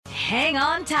hang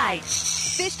on tight.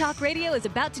 Fish Talk Radio is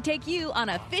about to take you on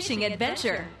a fishing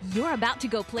adventure. You're about to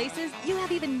go places you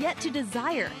have even yet to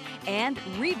desire and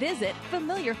revisit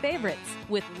familiar favorites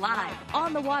with live,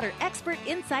 on-the-water expert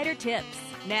insider tips.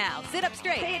 Now, sit up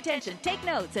straight, pay attention, take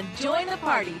notes, and join the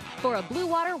party for a blue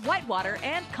water, whitewater,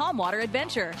 and calm water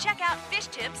adventure. Check out fish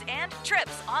tips and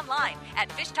trips online at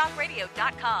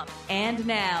fishtalkradio.com. And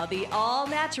now, the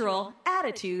all-natural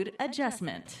attitude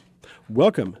adjustment.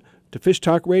 Welcome to Fish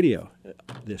Talk Radio.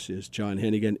 This is John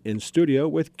Hennigan in studio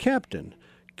with Captain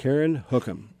Karen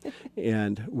Hookham.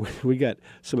 And we got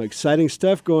some exciting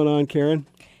stuff going on, Karen.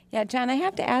 Yeah, John, I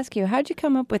have to ask you, how'd you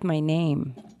come up with my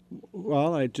name?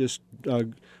 Well, I just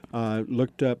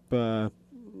looked up, the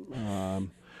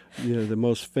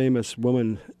most famous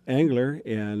woman angler,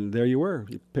 and there you were.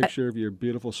 A picture of your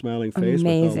beautiful smiling face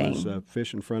Amazing. with all those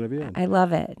fish in front of you. I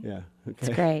love it. Yeah, okay. It's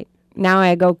great. Now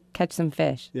I go catch some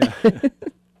fish. Yeah,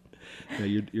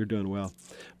 yeah, you're doing well.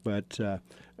 But a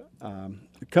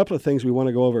couple of things we want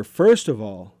to go over. First of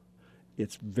all,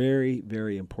 it's very,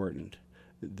 very important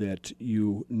that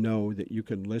you know that you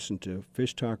can listen to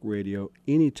Fish Talk Radio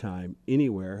anytime,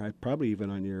 anywhere, probably even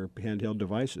on your handheld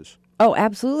devices. Oh,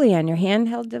 absolutely. On your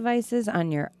handheld devices,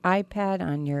 on your iPad,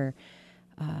 on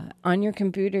your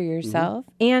computer yourself,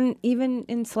 and even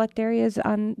in select areas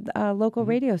on local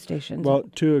radio stations. Well,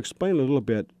 to explain a little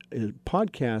bit,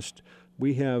 podcast,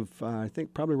 we have, I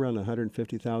think, probably around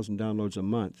 150,000 downloads a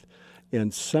month.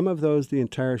 And some of those, the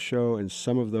entire show, and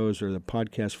some of those are the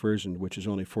podcast version, which is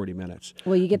only 40 minutes.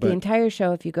 Well, you get the entire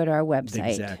show if you go to our website.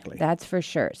 Exactly. That's for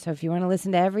sure. So if you want to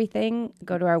listen to everything,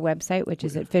 go to our website, which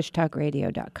is at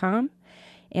fishtalkradio.com.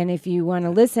 And if you want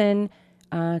to listen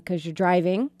because you're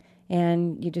driving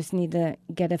and you just need to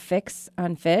get a fix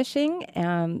on fishing,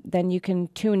 then you can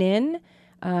tune in.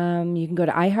 You can go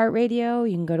to iHeartRadio.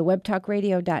 You can go to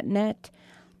webtalkradio.net.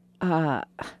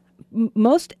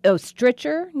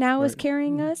 Stritcher now is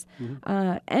carrying us.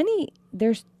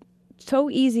 They're so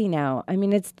easy now. I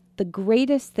mean, it's the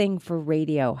greatest thing for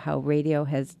radio, how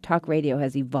talk radio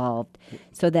has evolved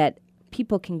so that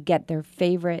people can get their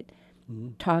favorite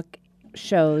talk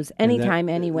shows anytime,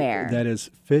 anywhere. That is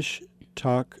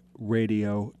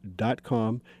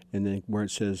fishtalkradio.com. And then where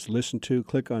it says listen to,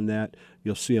 click on that.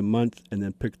 You'll see a month and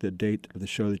then pick the date of the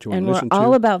show that you want to listen to. And we're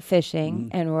all about fishing,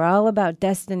 and we're all about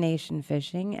destination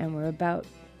fishing, and we're about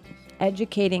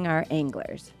educating our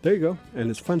anglers. There you go. And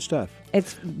it's fun stuff.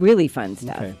 It's really fun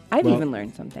stuff. Okay. I've even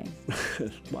learned something.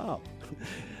 Wow.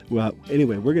 Well,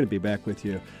 anyway, we're going to be back with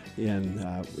you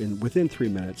within 3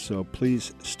 minutes, so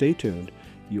please stay tuned.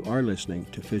 You are listening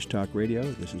to Fish Talk Radio.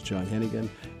 This is John Hennigan,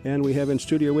 and we have in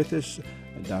studio with us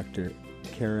Dr.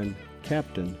 Karen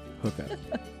Captain Hookham.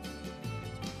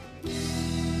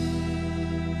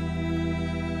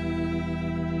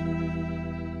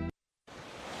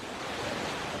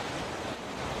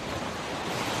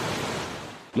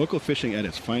 Local fishing at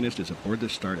its finest is aboard the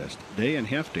Stardust. Day and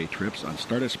half-day trips on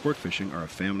Stardust Sport Fishing are a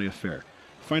family affair.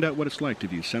 Find out what it's like to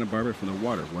view Santa Barbara from the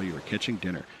water while you are catching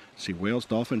dinner. See whales,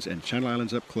 dolphins, and Channel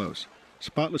Islands up close.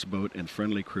 Spotless boat and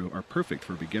friendly crew are perfect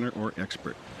for beginner or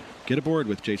expert. Get aboard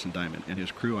with Jason Diamond and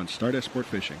his crew on Stardust Sport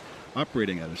Fishing,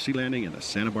 operating at a sea landing in the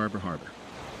Santa Barbara Harbor.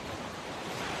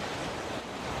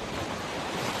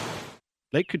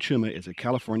 Lake Cachuma is a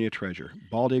California treasure.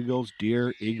 Bald eagles,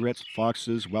 deer, egrets,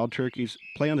 foxes, wild turkeys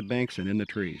play on the banks and in the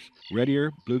trees. Red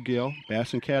ear, bluegill,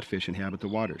 bass, and catfish inhabit the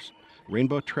waters.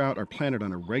 Rainbow trout are planted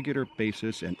on a regular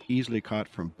basis and easily caught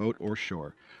from boat or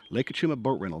shore. Lake Cachuma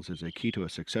Boat Rentals is a key to a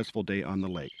successful day on the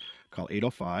lake. Call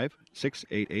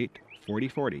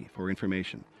 805-688-4040 for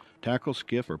information. Tackle,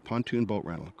 skiff, or pontoon boat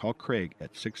rental. Call Craig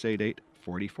at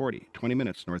 688-4040, 20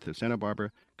 minutes north of Santa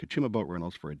Barbara. Cachuma Boat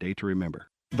Rentals for a day to remember.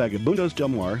 Vagabundos Del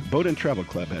Mar Boat and Travel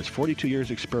Club has 42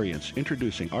 years experience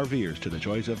introducing RVers to the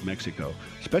joys of Mexico.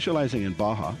 Specializing in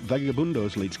Baja,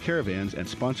 Vagabundos leads caravans and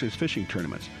sponsors fishing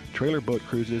tournaments, trailer boat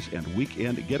cruises, and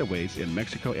weekend getaways in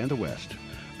Mexico and the West.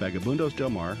 Vagabundos Del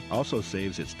Mar also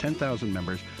saves its 10,000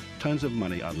 members tons of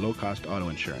money on low-cost auto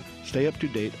insurance. Stay up to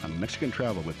date on Mexican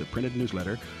travel with the printed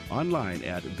newsletter online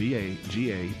at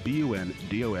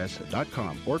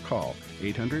vagabundos.com or call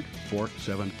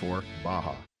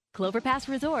 800-474-BAJA. Clover Pass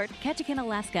Resort, Ketchikan,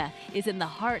 Alaska, is in the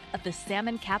heart of the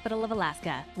salmon capital of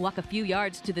Alaska. Walk a few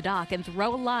yards to the dock and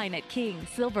throw a line at king,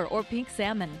 silver, or pink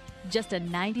salmon. Just a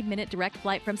 90-minute direct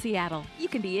flight from Seattle. You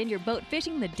can be in your boat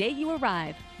fishing the day you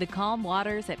arrive. The calm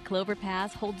waters at Clover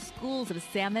Pass hold schools of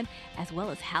salmon as well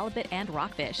as halibut and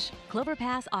rockfish. Clover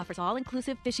Pass offers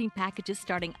all-inclusive fishing packages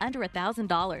starting under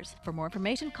 $1,000. For more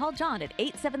information, call John at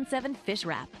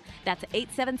 877-FISH-RAP. That's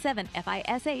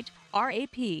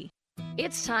 877-FISH-RAP.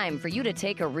 It's time for you to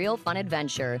take a real fun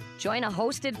adventure. Join a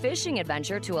hosted fishing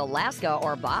adventure to Alaska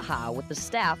or Baja with the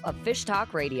staff of Fish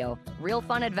Talk Radio. Real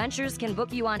Fun Adventures can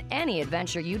book you on any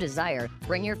adventure you desire.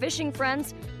 Bring your fishing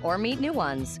friends or meet new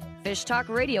ones. Fish Talk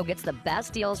Radio gets the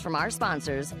best deals from our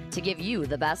sponsors to give you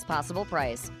the best possible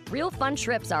price. Real Fun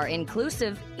trips are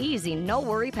inclusive, easy,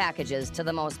 no-worry packages to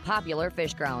the most popular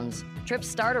fish grounds. Trips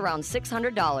start around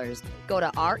 $600. Go to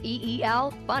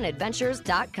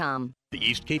REELfunadventures.com. The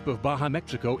East Cape of Baja,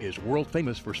 Mexico is world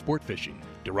famous for sport fishing.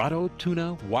 Dorado,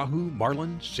 tuna, wahoo,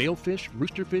 marlin, sailfish,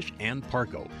 roosterfish, and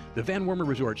pargo. The Van Wormer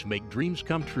Resorts make dreams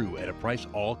come true at a price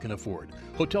all can afford.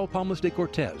 Hotel Palmas de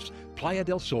Cortez, Playa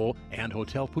del Sol, and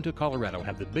Hotel Punta Colorado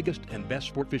have the biggest and best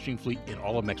sport fishing fleet in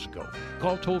all of Mexico.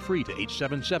 Call toll-free to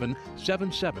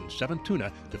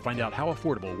 877-777-TUNA to find out how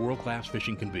affordable world-class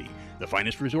fishing can be. The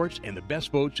finest resorts and the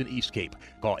best boats in East Cape.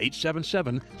 Call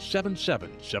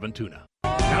 877-777-TUNA.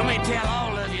 Let me tell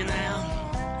all of you now,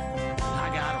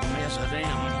 I got a mess of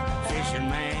them fishing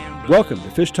man. Welcome to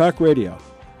Fish Talk Radio.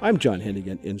 I'm John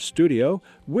Hennigan in studio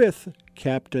with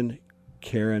Captain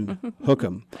Karen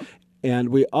Hookham. And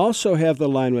we also have the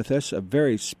line with us a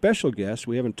very special guest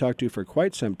we haven't talked to for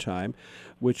quite some time,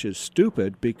 which is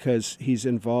stupid because he's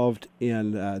involved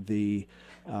in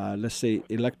let's say,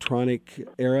 electronic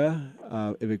era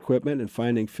of equipment and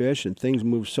finding fish, and things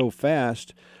move so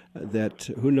fast that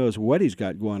who knows what he's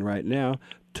got going right now.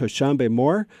 Toshambe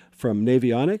Moore from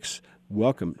Navionics,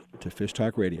 welcome to Fish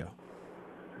Talk Radio.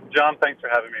 John, thanks for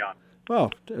having me on. Oh,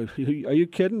 are you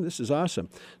kidding? This is awesome.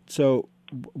 So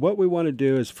what we want to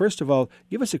do is, first of all,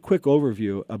 give us a quick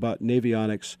overview about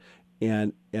Navionics,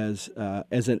 and as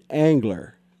an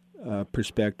angler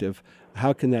perspective,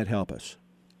 how can that help us?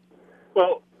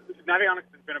 Well, Navionics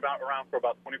has been around for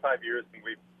about 25 years, and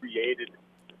we've created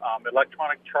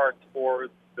electronic charts for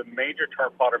the major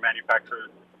chart plotter manufacturers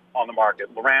on the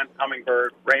market. Lowrance,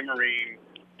 Humminbird, Raymarine,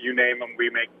 you name them, we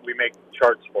make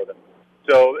charts for them.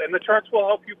 So, and the charts will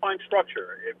help you find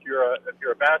structure. If you're a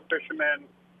bass fisherman,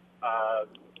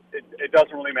 it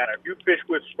doesn't really matter. If you fish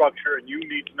with structure and you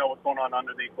need to know what's going on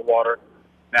underneath the water,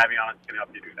 Navionics can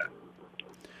help you do that.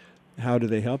 How do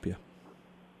they help you?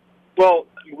 Well,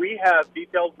 we have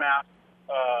detailed maps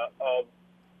of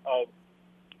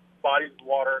bodies of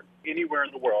water anywhere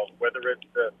in the world, whether it's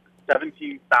the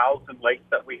 17,000 lakes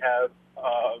that we have.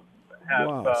 Wow,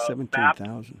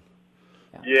 17,000.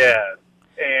 Yes,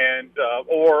 and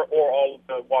or all of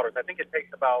the waters. I think it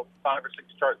takes about 5 or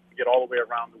 6 charts to get all the way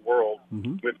around the world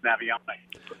with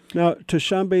Navionics. Now,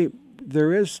 Toshambe,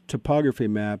 there is topography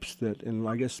maps that, and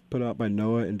I guess put out by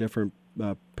NOAA and different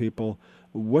people.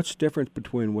 What's different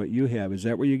between what you have? Is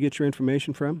that where you get your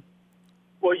information from?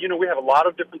 Well, we have a lot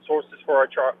of different sources for our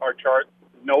charts.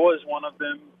 NOAA is one of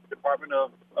them. Department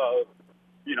of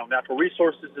Natural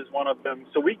Resources is one of them.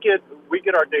 So we get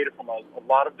our data from a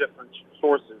lot of different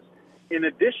sources. In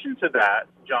addition to that,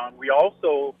 John, we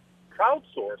also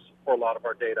crowdsource for a lot of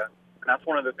our data, and that's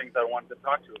one of the things I wanted to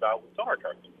talk to you about with sonar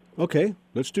charts. Okay,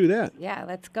 let's do that. Yeah,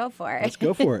 let's go for it. Let's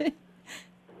go for it.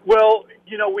 Well,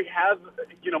 we have,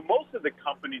 most of the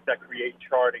companies that create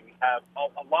charting have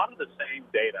a lot of the same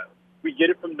data. We get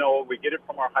it from NOAA, we get it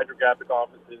from our hydrographic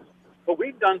offices, but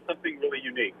we've done something really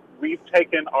unique. We've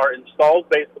taken our installed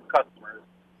base of customers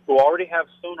who already have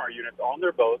sonar units on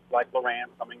their boats, like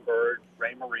Lowrance, Humminbird,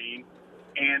 Raymarine,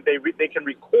 and they can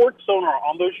record sonar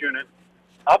on those units,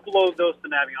 upload those to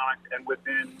Navionics, and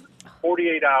within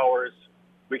 48 hours,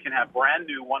 we can have brand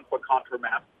new 1-foot contour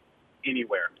maps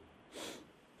anywhere.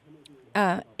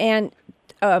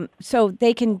 So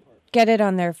they can get it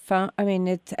on their phone. I mean,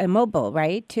 it's a mobile,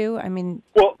 right, too? I mean...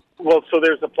 Well, so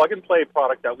there's a plug-and-play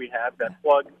product that we have. That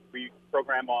plug we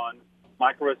program on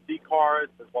micro SD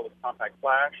cards as well as compact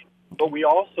flash. But we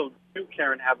also, too,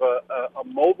 Karen, have a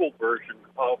mobile version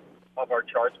of our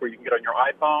charts where you can get on your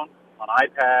iPhone, on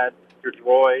iPad, your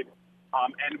Droid.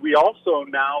 And we also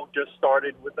now just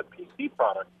started with a PC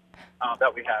product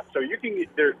that we have. So you can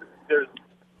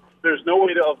there's no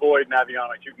way to avoid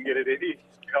Navionics. You can get it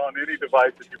on any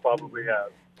device that you probably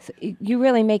have. So you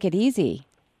really make it easy,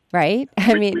 right?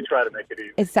 We try to make it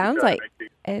easy. It sounds like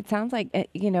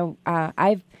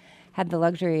I've had the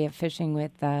luxury of fishing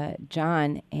with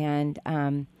John, and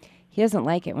he doesn't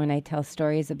like it when I tell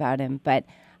stories about him, but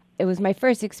it was my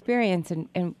first experience,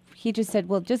 and he just said,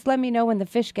 well, just let me know when the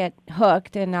fish get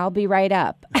hooked, and I'll be right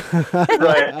up.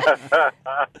 Right.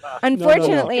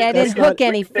 Unfortunately, I didn't hook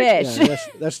any fish. Yeah,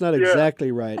 that's not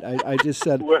exactly right. I just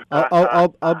said,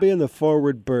 I'll be in the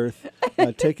forward berth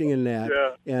taking a nap,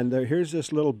 and here's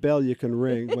this little bell you can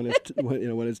ring when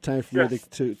it's time for me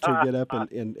to get up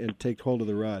and take hold of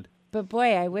the rod. But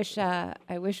boy, I wish I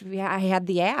had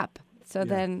the app. So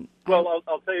then, Well,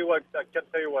 I'll tell you what. I can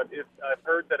tell you what. I've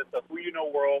heard that it's a who you know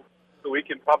world, so we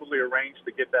can probably arrange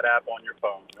to get that app on your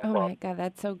phone. No oh problem. my God,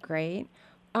 that's so great.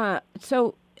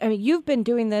 So I mean, you've been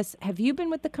doing this. Have you been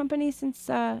with the company since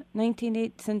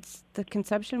since the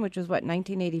conception, which was what,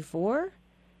 1984?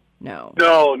 No.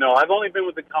 No. I've only been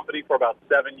with the company for about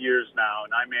 7 years now,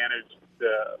 and I manage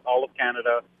all of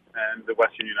Canada and the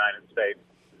Western United States.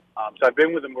 So I've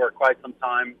been with them for quite some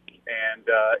time, and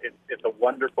it's a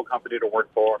wonderful company to work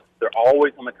for. They're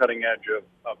always on the cutting edge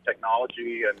of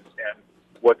technology and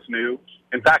what's new.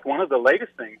 In fact, one of the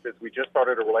latest things is we just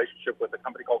started a relationship with a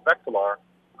company called Vexilar,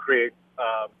 who creates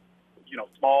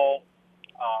small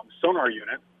sonar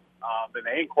units. And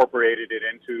they incorporated it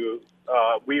into.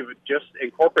 We've just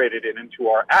incorporated it into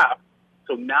our app.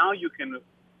 So now you can,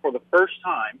 for the first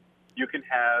time, you can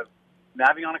have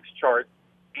Navionics charts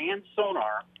and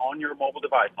sonar on your mobile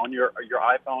device, on your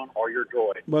iPhone or your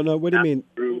Droid. Well, no. What do you mean?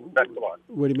 Through Vexilar.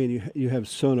 What do you mean? You have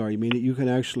sonar? You mean you can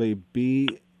actually be?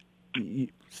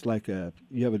 It's like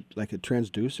you have like a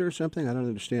transducer or something? I don't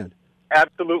understand.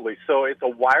 Absolutely. So it's a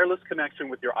wireless connection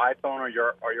with your iPhone or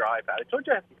your iPad. I told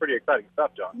you I had some pretty exciting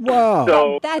stuff, John. Wow.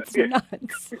 So, That's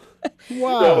nuts.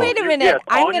 Wow. So Wait a minute. yes,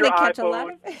 I'm on going to your catch a iPhone,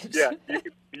 lot of fish. Yeah,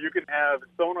 you can have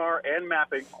sonar and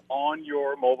mapping on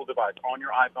your mobile device, on your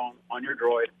iPhone, on your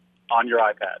Droid, on your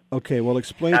iPad. Okay. Well,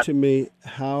 explain to me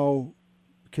how,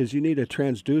 because you need a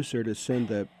transducer to send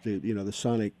the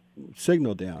sonic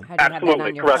signal down. How do you have that Absolutely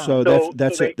on your correct. phone? So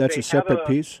that's they a have separate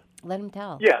piece. Let him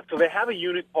tell. Yeah, so they have a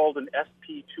unit called an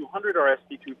SP200 or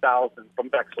SP2000 from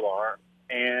Vexilar,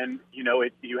 and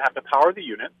you have to power the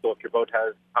unit. So if your boat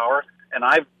has power, and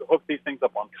I've hooked these things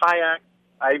up on kayaks.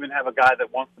 I even have a guy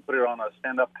that wants to put it on a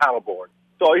stand-up paddleboard.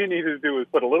 So all you need to do is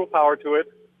put a little power to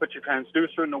it, put your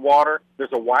transducer in the water. There's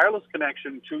a wireless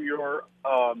connection to your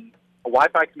a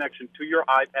Wi-Fi connection to your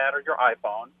iPad or your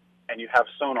iPhone, and you have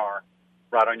sonar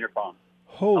right on your phone.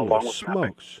 Holy along with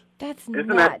smokes! That's Isn't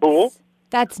nuts. that cool?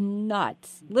 That's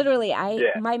nuts. Literally,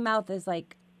 Yeah. my mouth is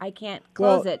like, I can't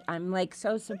close Well- it. I'm like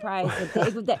so surprised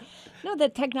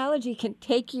that technology can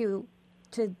take you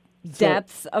to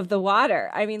depths of the water.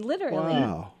 I mean, literally.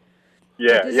 Wow.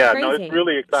 Yeah, It's No, crazy. it's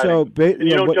really exciting. So,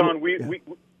 John,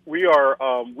 we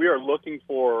are looking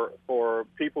for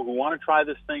people who want to try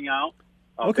this thing out.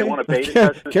 Okay. They want to beta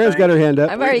test this Karen's thing. got her hand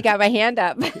up. I've already got my hand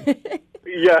up.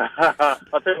 Yeah,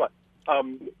 I'll tell you what.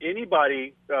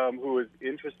 Anybody who is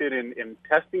interested in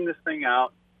testing this thing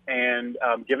out and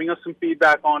giving us some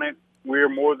feedback on it, we're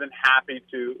more than happy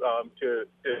to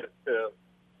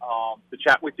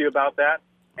chat with you about that.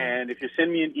 And if you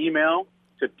send me an email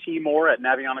to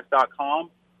tmoore@navionics.com,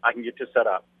 I can get you set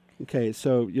up. Okay,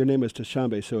 so your name is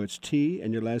Tashambe, so it's T,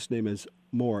 and your last name is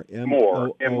Moore,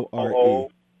 Moore, M-O-O-R-E.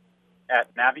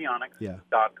 at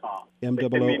navionics.com. M-O-O-R-E.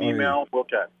 Send me an email, we'll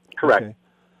chat. Correct. Okay.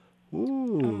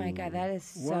 Ooh. Oh my God, that is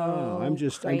so Wow, I'm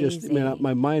just, crazy.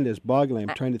 my mind is boggling.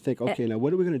 I'm trying to think, okay, now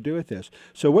what are we going to do with this?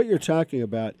 So what you're talking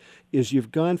about is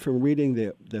you've gone from reading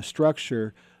the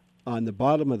structure on the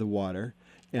bottom of the water,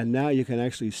 and now you can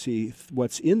actually see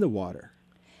what's in the water.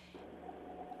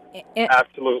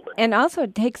 Absolutely. And also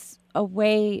it takes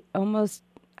away almost,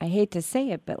 I hate to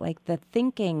say it, but like the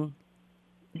thinking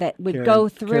that would go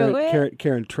through it.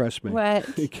 Karen, trust me. What?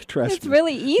 Trust It's me.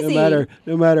 really easy.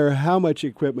 No matter how much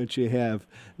equipment you have,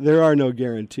 there are no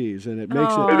guarantees, and it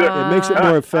makes it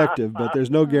more effective. But there's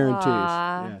no guarantees.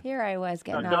 Aw, Yeah. here I was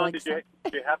getting all John, excited.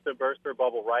 did you have to burst her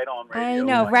bubble right on radio? I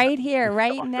know, right here,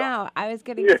 right now. I was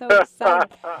getting so excited.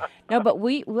 No, but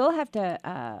we'll have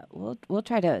to we'll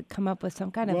try to come up with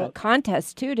some kind of a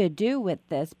contest too to do with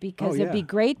this, because it'd be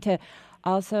great to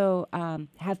also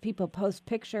have people post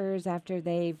pictures after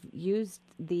they've used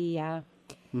the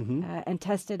and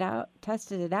tested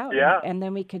it out. Yeah. And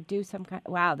then we could do some kind.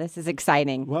 Wow, this is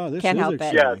exciting. Wow, this Can't is help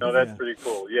exciting. it. Yeah, no, that's Yeah. pretty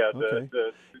cool. Yeah, Okay.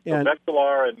 the And-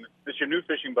 Vexilar, and it's your new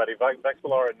fishing buddy,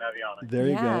 Vexilar and Navionics. There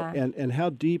you Yeah. go. And how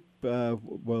deep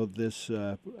will this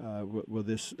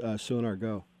sonar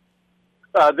go?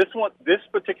 This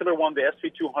particular one, the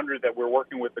SP200 that we're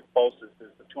working with the closest, is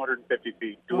the 250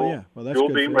 feet dual, Well, that's dual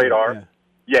good beam for you. radar.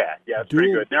 Yeah, it's pretty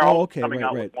Dual- good. They're all okay, coming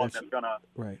out right. with one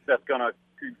Right. that's gonna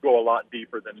go a lot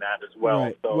deeper than that as well.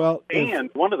 Right. So, Well, and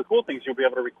one of the cool things, you'll be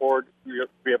able to record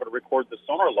the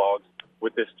sonar logs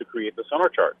with this to create the sonar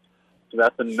charts. So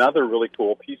that's another really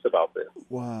cool piece about this.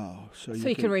 Wow. So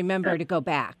you can remember to go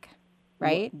back,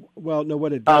 right? Well, no,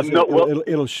 what it does, no,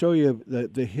 it'll show you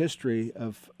the history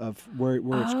of where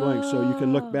it's going. So you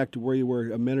can look back to where you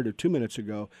were a minute or 2 minutes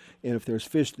ago, and if there's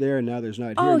fish there and now there's not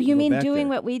here. Oh, you can go mean back doing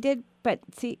there. what we did? But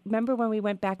see, remember when we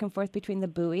went back and forth between the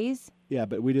buoys? Yeah,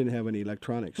 but we didn't have any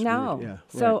electronics. No. Yeah.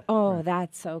 So, right.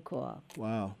 that's so cool.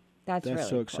 Wow. That's really so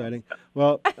cool. exciting.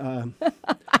 Well, I'm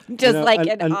just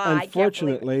in awe.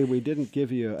 Unfortunately, we didn't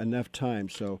give you enough time,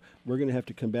 so we're going to have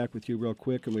to come back with you real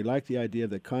quick. And we like the idea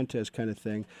of the contest kind of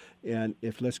thing. And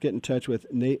let's get in touch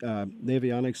with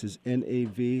Navionics is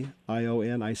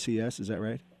Navionics. Is that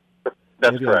right?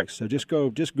 That's correct. So just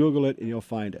Google it and you'll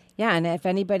find it. Yeah, and if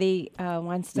anybody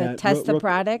wants to test the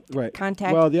product, right.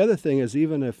 contact. Well, the other thing is,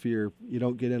 even if you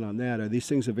don't get in on that, are these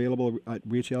things available at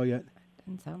retail yet?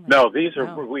 No, these are.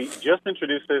 No. We just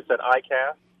introduced this at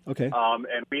ICAST. Okay.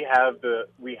 And we have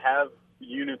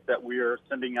units that we are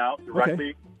sending out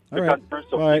directly to customers.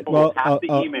 So people will have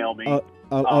to email me at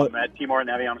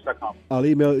timor@navionics.com. I'll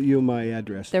email you my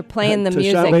address. They're playing the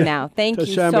music now. Thank you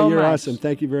so much. You're awesome.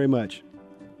 Thank you very much.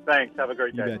 Thanks. Have a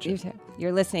great day. You betcha.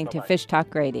 You're listening to Fish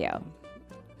Talk Radio.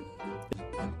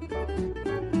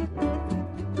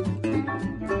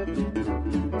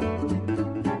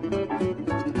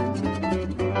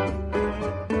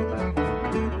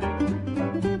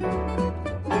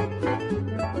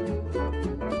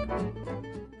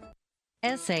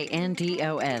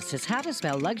 Sandos is how to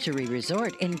spell luxury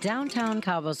resort in downtown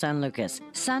Cabo San Lucas.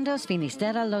 Sandos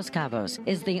Finisterra Los Cabos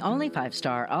is the only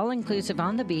 5-star all-inclusive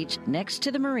on the beach next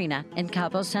to the marina in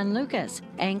Cabo San Lucas.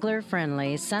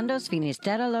 Angler-friendly Sandos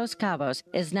Finisterra Los Cabos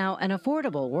is now an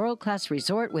affordable world-class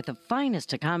resort with the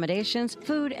finest accommodations,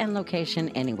 food, and location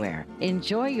anywhere.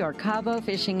 Enjoy your Cabo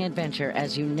fishing adventure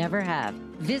as you never have.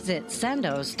 Visit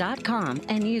sandos.com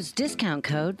and use discount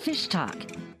code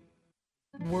FISHTALK.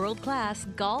 World-class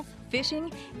golf,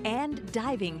 fishing, and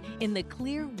diving in the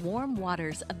clear, warm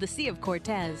waters of the Sea of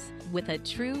Cortez with a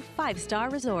true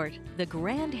 5-star resort. The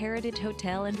Grand Heritage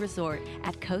Hotel and Resort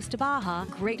at Costa Baja.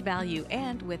 Great value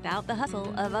and without the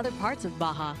hustle of other parts of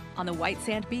Baja. On the white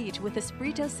sand beach with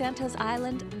Espiritu Santos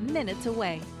Island minutes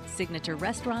away. Signature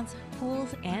restaurants,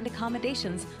 pools, and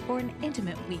accommodations for an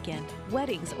intimate weekend,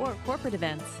 weddings, or corporate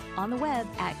events. On the web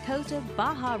at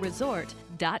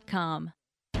CostaBajaResort.com.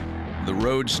 The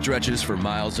road stretches for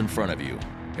miles in front of you,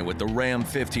 and with the Ram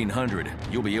 1500,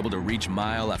 you'll be able to reach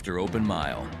mile after open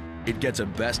mile. It gets a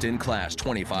best-in-class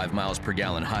 25 miles per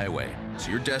gallon highway,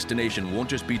 so your destination won't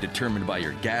just be determined by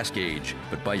your gas gauge,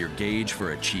 but by your gauge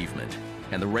for achievement.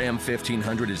 And the Ram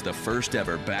 1500 is the first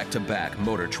ever back-to-back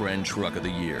Motor Trend Truck of the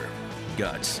Year.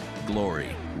 Guts,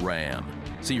 glory, Ram.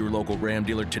 See your local Ram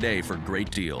dealer today for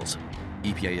great deals.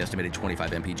 EPA estimated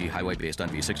 25 mpg highway based on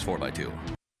V6 4x2.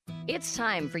 It's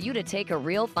time for you to take a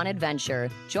real fun adventure.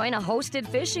 Join a hosted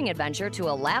fishing adventure to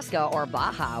Alaska or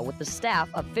Baja with the staff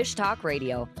of Fish Talk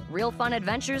Radio. Real Fun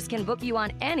Adventures can book you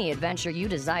on any adventure you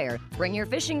desire. Bring your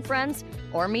fishing friends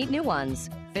or meet new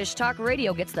ones. Fish Talk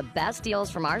Radio gets the best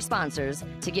deals from our sponsors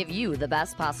to give you the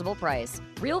best possible price.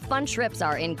 Real Fun trips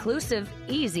are inclusive,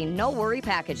 easy, no-worry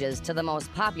packages to the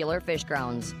most popular fish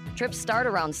grounds. Trips start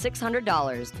around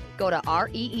 $600. Go to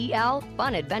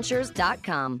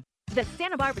REELFunadventures.com. The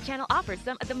Santa Barbara Channel offers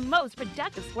some of the most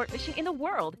productive sport fishing in the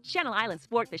world. Channel Island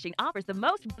Sport Fishing offers the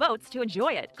most boats to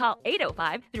enjoy it. Call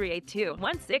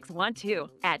 805-382-1612.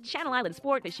 At Channel Island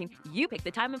Sport Fishing, you pick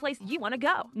the time and place you want to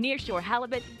go. Nearshore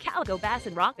halibut, calico bass,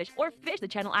 and rockfish, or fish the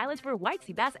Channel Islands for white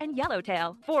sea bass and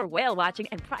yellowtail. For whale watching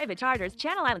and private charters,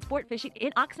 Channel Island Sport Fishing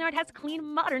in Oxnard has clean,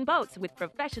 modern boats with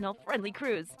professional, friendly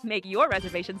crews. Make your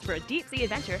reservations for a deep-sea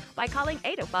adventure by calling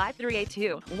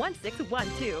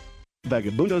 805-382-1612.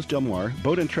 Vagabundos Del Mar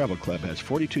Boat and Travel Club has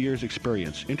 42 years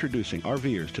experience introducing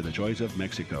RVers to the joys of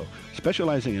Mexico.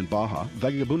 Specializing in Baja,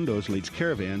 Vagabundos leads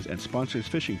caravans and sponsors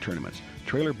fishing tournaments,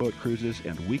 trailer boat cruises,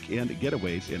 and weekend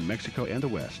getaways in Mexico and the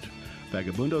West.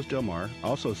 Vagabundos Del Mar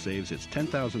also saves its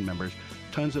 10,000 members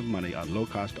tons of money on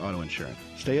low-cost auto insurance.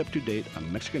 Stay up to date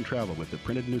on Mexican travel with the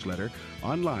printed newsletter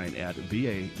online at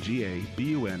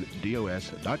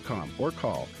vagabundos.com or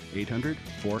call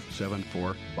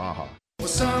 800-474-BAJA. Well,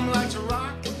 some like to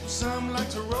rock, some like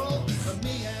to roll.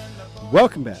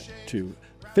 Welcome back to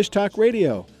Fish Talk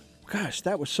Radio. Gosh,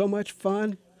 that was so much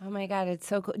fun. Oh my God, it's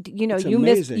so cool. You know, It's you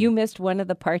amazing. missed one of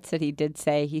the parts that he did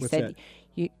say. He What's said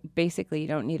that? you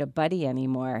don't need a buddy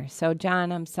anymore. So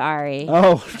John, I'm sorry.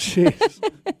 Oh, jeez.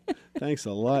 Thanks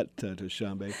a lot,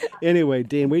 Toshambe. Anyway,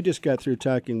 Dean, we just got through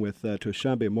talking with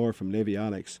Toshambe Moore from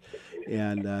Navionics,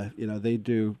 and they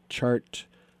do chart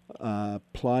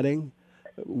plotting.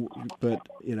 But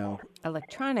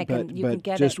electronic, but, and you but can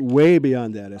get just it way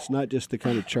beyond that. It's not just the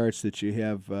kind of charts that you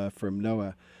have from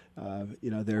NOAA.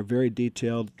 They're very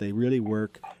detailed. They really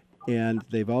work, and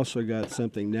they've also got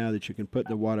something now that you can put in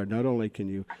the water. Not only can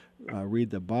you read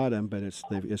the bottom, but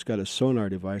it's got a sonar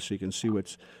device so you can see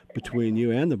what's between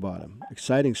you and the bottom.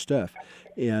 Exciting stuff,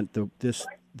 and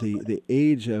the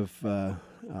age of that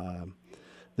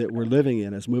we're living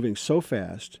in is moving so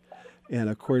fast. And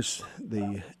of course,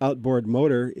 the outboard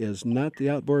motor is not the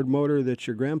outboard motor that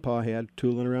your grandpa had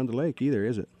tooling around the lake either,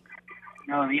 is it?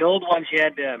 No, the old ones you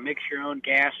had to mix your own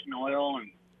gas and oil, and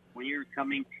when you were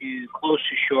coming too close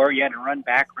to shore, you had to run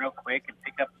back real quick and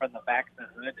pick up from the back of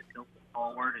the hood to tilt it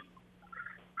forward. And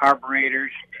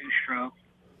carburetors, 2-stroke.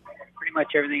 Pretty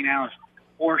much everything now is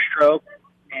 4-stroke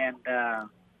and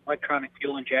electronic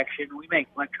fuel injection. We make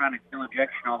electronic fuel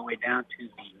injection all the way down to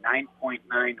the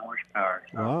 9.9 horsepower.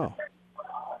 Wow.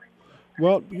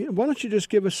 Well, why don't you just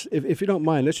give us, if you don't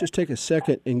mind, let's just take a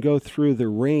second and go through the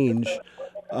range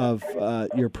of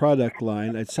your product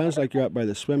line. It sounds like you're out by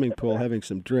the swimming pool having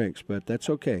some drinks, but that's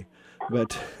okay.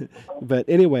 But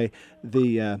anyway,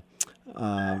 the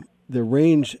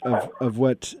range of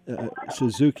what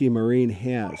Suzuki Marine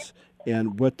has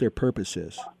and what their purpose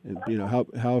is, and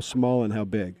how small and how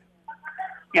big.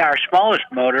 Yeah, our smallest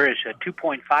motor is a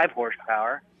 2.5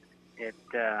 horsepower.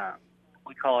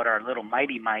 We call it our little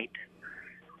Mighty Mite.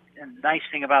 And the nice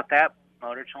thing about that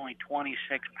motor, it's only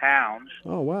 26 pounds.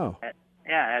 Oh, wow.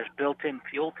 Yeah, it has built-in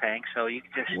fuel tank, so you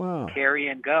can just carry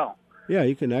and go. Yeah,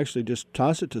 you can actually just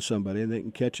toss it to somebody, and they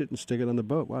can catch it and stick it on the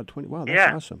boat. Wow,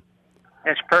 that's awesome.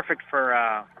 It's perfect for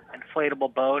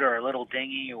inflatable boat or a little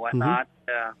dinghy or whatnot.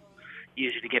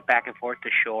 Use it to get back and forth to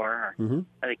shore. Or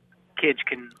the kids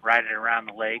can ride it around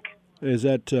the lake. Is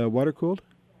that water-cooled?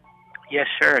 Yes,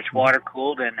 sir. It's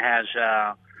water-cooled and has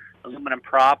aluminum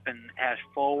prop and has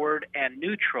forward and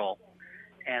neutral.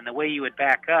 And the way you would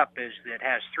back up is that it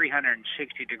has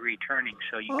 360-degree turning,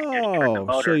 so you can just turn the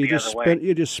motor the other way.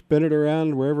 You just spin it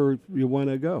around wherever you want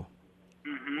to go.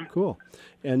 Cool.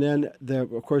 And then,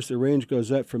 of course, the range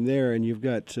goes up from there, and you've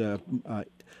got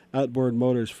outboard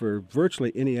motors for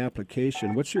virtually any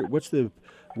application. What's the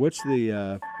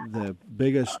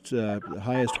biggest,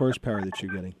 highest horsepower that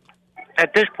you're getting?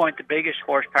 At this point, the biggest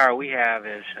horsepower we have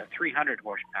is 300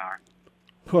 horsepower.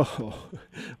 Oh,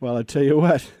 well, I tell you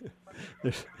what.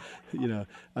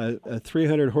 A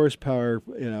 300 horsepower,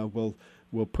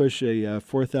 will push a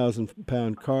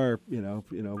 4,000-pound car,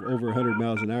 over 100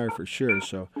 miles an hour for sure.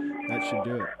 So that should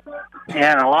do it.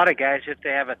 Yeah, and a lot of guys, if they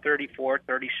have a 34,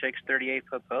 36,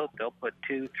 38-foot boat, they'll put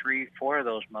 2, 3, 4 of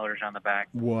those motors on the back.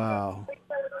 Wow.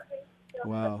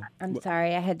 I'm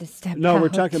sorry, I had to step No, out. we're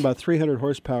talking about 300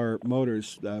 horsepower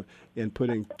motors and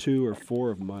putting 2 or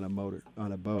 4 of them on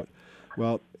a boat.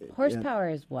 Well, horsepower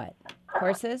is what?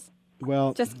 Horses?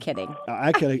 Well, just kidding.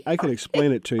 I could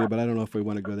explain it to you, but I don't know if we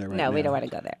want to go there right now. No, we don't want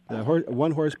to go there.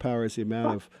 1 horsepower is the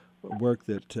amount of work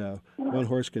that 1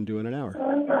 horse can do in an hour.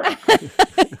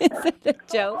 Is it a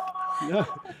joke? No.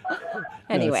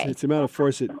 Anyway. It's the amount of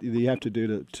force that you have to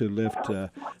do to lift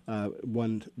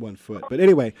 1 foot. But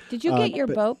anyway. Did you get your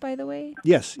boat, by the way?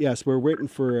 Yes. We're waiting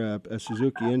for a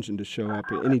Suzuki engine to show up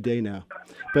any day now.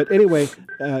 But anyway,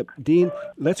 Dean,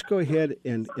 let's go ahead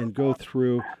and go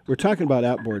through. We're talking about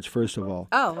outboards, first of all.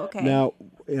 Oh, okay. Now,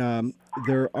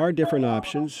 there are different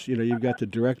options. You've got the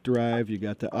direct drive, you've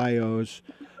got the IOs,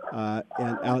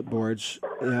 and outboards.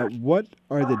 What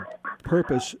are the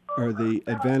purpose or the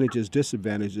advantages,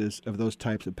 disadvantages of those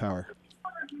types of power?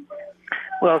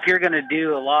 Well, if you're going to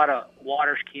do a lot of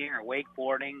water skiing or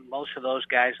wakeboarding, most of those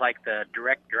guys like the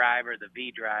direct drive or the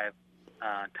V-drive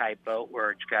type boat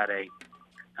where it's got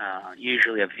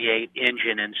usually a V8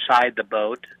 engine inside the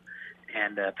boat.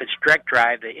 And if it's direct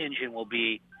drive, the engine will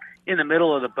be in the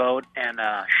middle of the boat and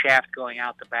a shaft going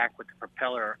out the back with the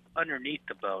propeller underneath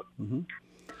the boat. Mm-hmm.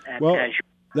 And well,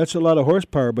 that's a lot of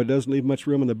horsepower, but it doesn't leave much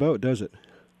room in the boat, does it?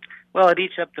 Well, it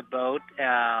eats up the boat,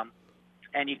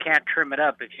 and you can't trim it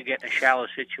up. If you get in a shallow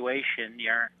situation,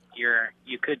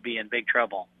 you could be in big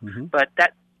trouble. Mm-hmm. But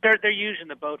they're using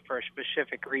the boat for a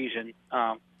specific reason,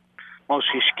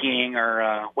 mostly skiing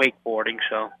or wakeboarding.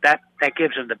 So that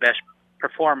gives them the best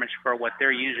performance for what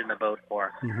they're using the boat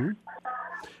for. Mm-hmm.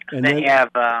 And then you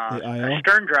have the IO? a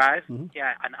stern drive, mm-hmm.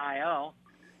 An IO,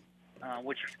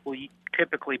 which will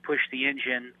typically push the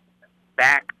engine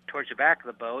back towards the back of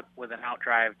the boat with an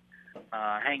outdrive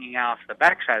hanging off the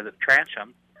backside of the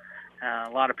transom. A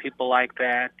lot of people like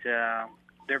that.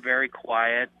 They're very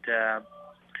quiet.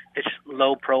 It's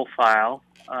low profile,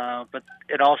 but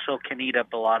it also can eat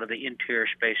up a lot of the interior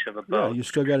space of a boat. Yeah, you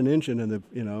still got an engine in the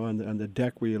on the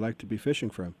deck where you like to be fishing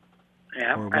from.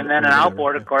 Yeah, and then an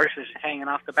outboard, of course, is hanging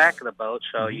off the back of the boat,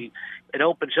 so mm-hmm. it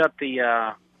opens up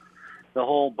the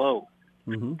whole boat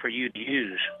mm-hmm. for you to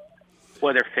use,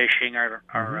 whether fishing or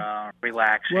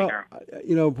relaxing.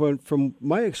 Well, from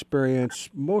my experience,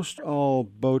 most all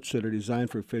boats that are designed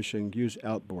for fishing use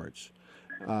outboards.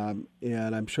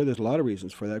 And I'm sure there's a lot of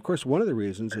reasons for that. Of course, one of the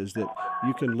reasons is that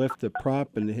you can lift the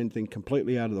prop and the thing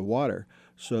completely out of the water,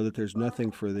 so that there's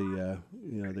nothing for the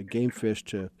the game fish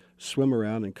to swim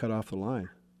around and cut off the line.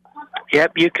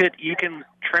 Yep, you can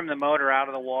trim the motor out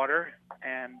of the water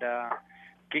and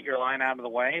get your line out of the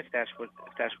way if that's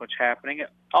what's happening.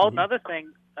 Another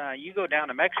thing, you go down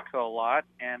to Mexico a lot,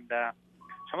 and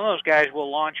some of those guys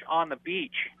will launch on the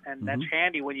beach, and that's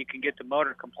handy when you can get the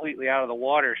motor completely out of the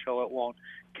water, so it won't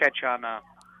catch on a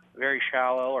very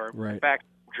shallow or in fact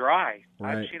dry.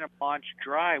 Right. I've seen them launch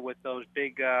dry with those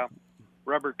big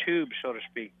rubber tubes, so to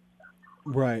speak.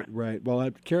 Right.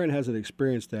 Well, Karen hasn't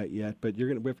experienced that yet, but we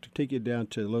have to take you down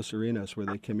to Los Arenas where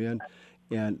they come in,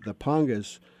 and the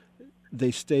pangas, they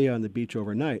stay on the beach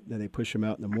overnight, then they push them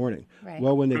out in the morning. Right.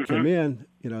 Well, when they come in,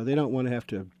 they don't want to have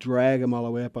to drag them all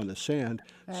the way up on the sand,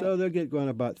 so they'll get going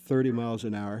about 30 miles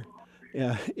an hour,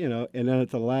 and then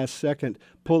at the last second,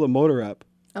 pull the motor up.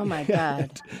 Oh, my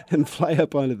God. And fly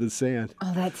up onto the sand.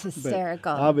 Oh, that's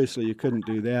hysterical. But obviously, you couldn't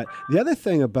do that. The other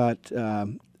thing about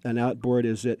an outboard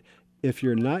is that if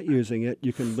you're not using it,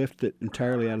 you can lift it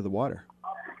entirely out of the water.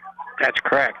 That's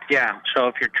correct, yeah. So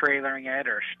if you're trailering it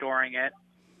or storing it,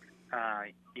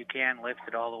 you can lift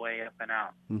it all the way up and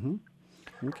out. Mm-hmm.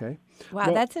 Okay. Wow,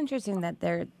 well, that's interesting that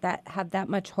that have that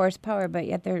much horsepower, but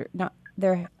yet they're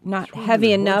not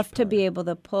heavy enough to be able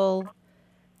to pull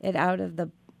it out of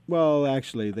the. Well,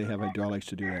 actually, they have hydraulics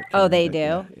to do that. Oh, they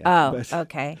do?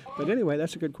 Okay. But anyway,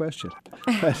 that's a good question.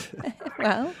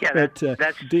 Well, yeah, that's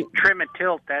trim and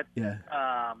tilt. Trim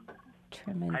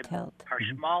and tilt. Our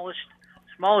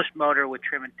smallest motor with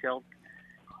trim and tilt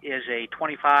is a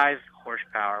 25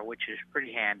 horsepower, which is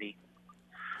pretty handy.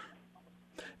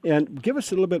 And give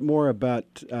us a little bit more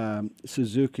about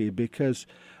Suzuki, because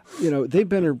they've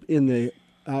been in the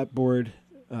outboard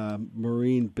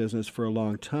marine business for a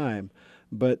long time,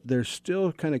 but they're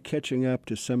still kind of catching up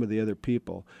to some of the other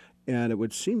people. And it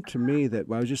would seem to me that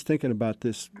I was just thinking about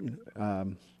this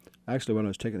actually when I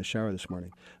was taking a shower this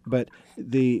morning. But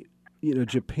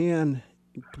Japan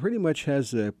pretty much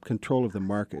has the control of the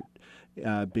market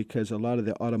because a lot of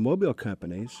the automobile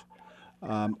companies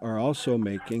are also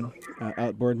making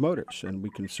outboard motors, and we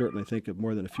can certainly think of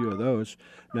more than a few of those.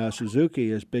 Now,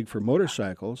 Suzuki is big for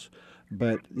motorcycles,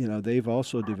 but they've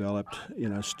also developed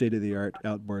state-of-the-art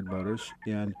outboard motors,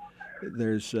 and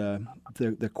there's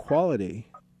the quality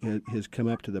has come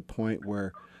up to the point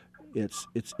where it's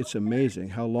amazing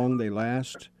how long they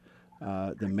last,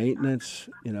 the maintenance,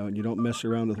 and you don't mess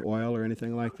around with oil or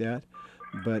anything like that.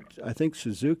 But I think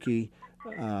Suzuki,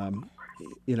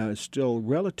 is still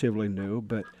relatively new,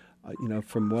 but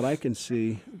from what I can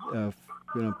see of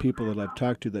people that I've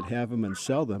talked to that have them and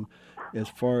sell them, as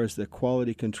far as the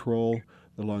quality control,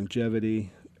 the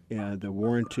longevity, and the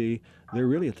warranty, they're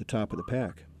really at the top of the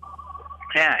pack.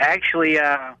 Yeah, actually,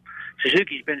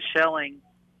 Suzuki's been selling.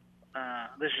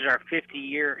 This is our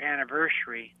 50-year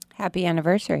anniversary. Happy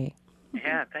anniversary.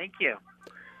 Yeah, thank you.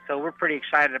 So we're pretty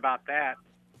excited about that.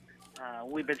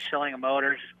 We've been selling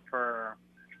motors for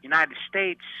United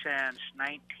States since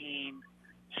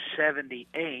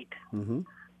 1978. Mm-hmm.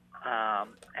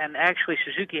 And actually,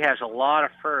 Suzuki has a lot of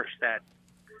firsts that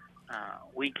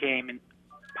we came and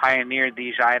pioneered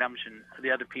these items, and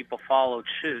the other people followed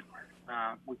suit.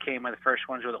 We came with the first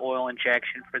ones with oil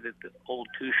injection for the old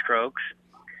two-strokes.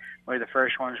 We're the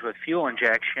first ones with fuel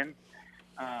injection.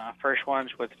 First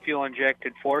ones with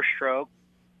fuel-injected four-stroke.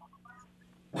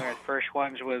 We're the first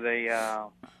ones with a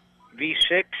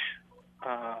V6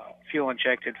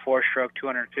 fuel-injected four-stroke,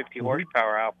 250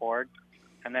 horsepower outboard,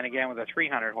 and then again with a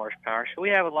 300 horsepower. So we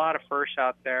have a lot of firsts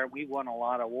out there. We won a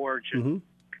lot of awards. And,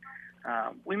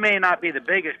 we may not be the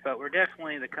biggest, but we're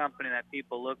definitely the company that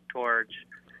people look towards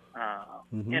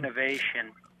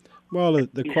innovation. Well,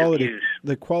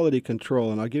 the quality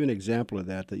control, and I'll give you an example of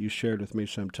that you shared with me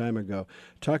some time ago.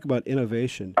 Talk about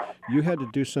innovation. You had to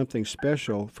do something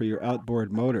special for your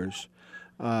outboard motors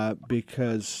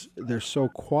because they're so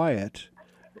quiet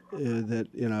that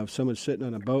if someone's sitting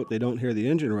on a boat, they don't hear the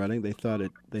engine running. They thought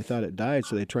it died,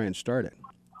 so they try and start it.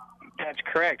 That's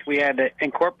correct. We had to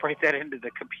incorporate that into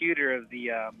the computer of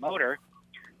the motor,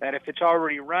 that if it's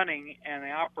already running and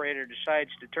the operator decides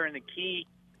to turn the key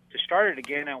to start it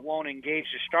again, it won't engage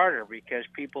the starter because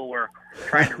people were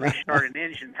trying to restart an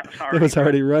engine that was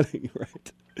already running.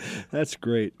 Right. That's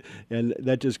great. And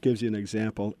that just gives you an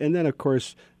example. And then, of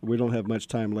course, we don't have much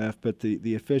time left, but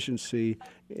the efficiency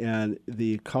and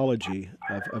the ecology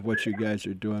of what you guys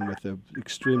are doing with the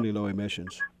extremely low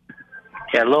emissions.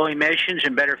 Yeah, low emissions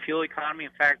and better fuel economy.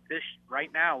 In fact, right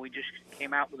now, we just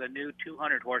came out with a new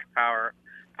 200 horsepower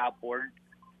outboard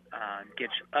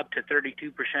Gets up to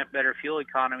 32% better fuel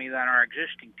economy than our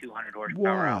existing 200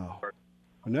 horsepower outboard.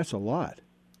 And that's a lot.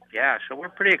 Yeah, so we're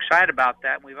pretty excited about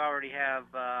that. We've already have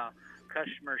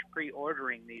customers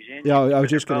pre-ordering these engines. Yeah, I was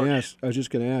just going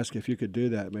to ask if you could do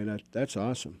that. I mean, that's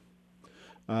awesome.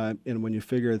 And when you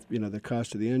figure, the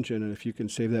cost of the engine, and if you can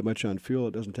save that much on fuel,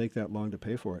 it doesn't take that long to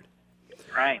pay for it.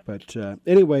 Right. But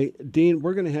anyway, Dean,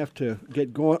 we're going to have to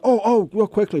get going. Oh, real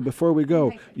quickly before we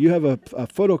go, you have a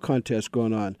photo contest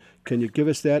going on. Can you give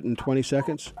us that in 20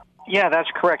 seconds? Yeah, that's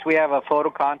correct. We have a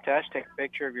photo contest. Take a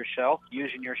picture of yourself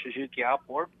using your Suzuki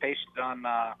outboard. Paste it on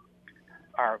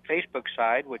our Facebook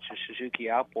side, which is Suzuki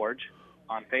Outboards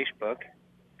on Facebook.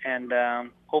 And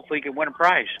hopefully you can win a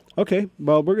prize. Okay.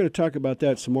 Well, we're going to talk about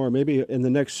that some more. Maybe in the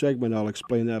next segment I'll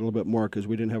explain that a little bit more because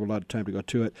we didn't have a lot of time to go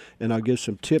to it. And I'll give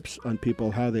some tips on people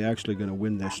how they're actually going to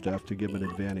win this stuff to give an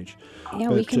advantage. Yeah,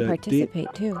 we can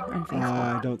participate too on Facebook.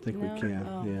 I don't think we can.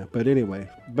 Oh. Yeah. But anyway,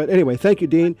 thank you,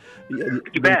 Dean.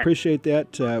 We appreciate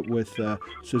that with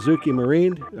Suzuki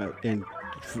Marine. And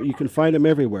you can find them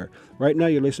everywhere. Right now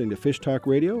you're listening to Fish Talk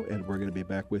Radio, and we're going to be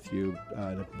back with you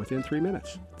within 3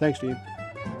 minutes. Thanks, Dean.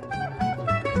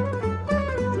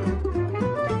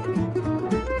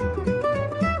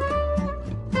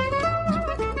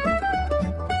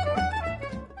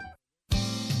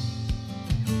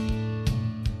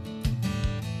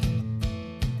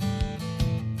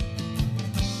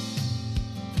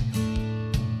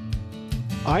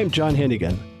 I'm John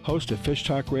Hennigan, host of Fish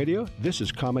Talk Radio. This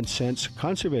is Common Sense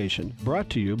Conservation, brought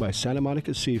to you by Santa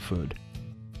Monica Seafood.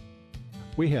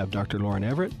 We have Dr. Lauren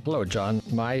Everett. Hello, John.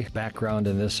 My background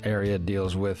in this area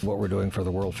deals with what we're doing for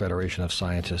the World Federation of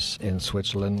Scientists in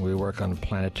Switzerland. We work on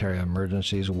planetary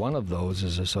emergencies. One of those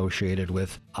is associated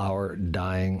with our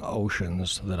dying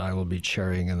oceans that I will be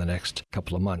chairing in the next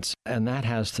couple of months. And that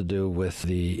has to do with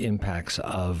the impacts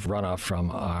of runoff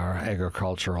from our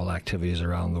agricultural activities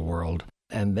around the world.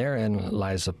 And therein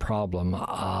lies the problem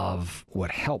of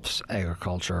what helps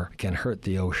agriculture can hurt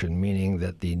the ocean, meaning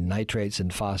that the nitrates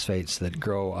and phosphates that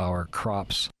grow our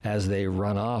crops, as they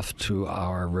run off to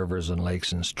our rivers and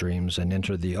lakes and streams and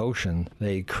enter the ocean,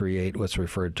 they create what's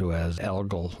referred to as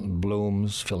algal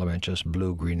blooms, filamentous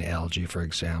blue-green algae, for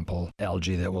example,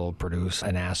 algae that will produce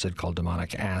an acid called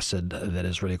demonic acid that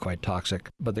is really quite toxic.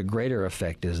 But the greater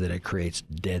effect is that it creates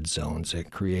dead zones.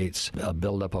 It creates a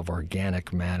buildup of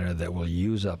organic matter that will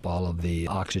use up all of the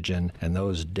oxygen, and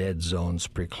those dead zones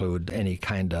preclude any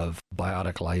kind of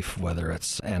biotic life, whether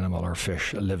it's animal or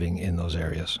fish, living in those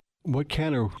areas. What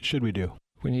can or should we do?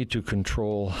 We need to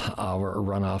control our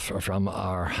runoff from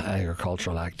our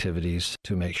agricultural activities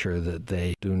to make sure that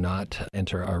they do not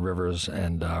enter our rivers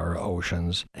and our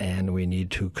oceans, and we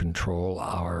need to control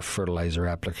our fertilizer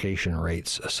application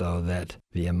rates so that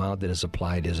the amount that is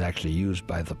applied is actually used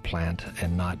by the plant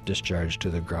and not discharged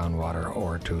to the groundwater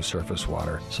or to surface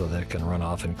water so that it can run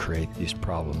off and create these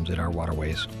problems in our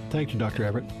waterways. Thank you, Dr.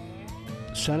 Everett.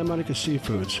 Santa Monica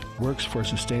Seafoods works for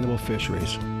sustainable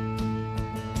fisheries.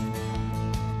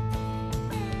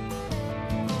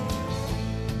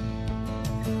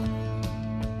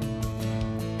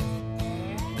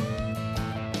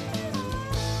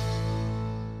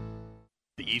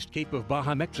 East Cape of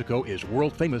Baja, Mexico is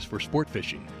world famous for sport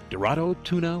fishing. Dorado,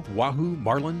 tuna, wahoo,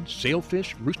 marlin,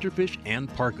 sailfish, roosterfish,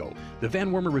 and pargo. The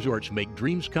Van Wormer resorts make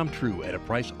dreams come true at a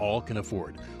price all can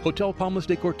afford. Hotel Palmas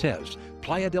de Cortez,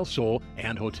 Playa del Sol,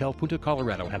 and Hotel Punta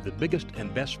Colorado have the biggest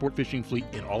and best sport fishing fleet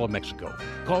in all of Mexico.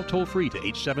 Call toll-free to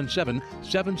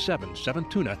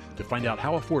 877-777-TUNA to find out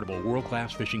how affordable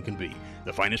world-class fishing can be.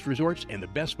 The finest resorts and the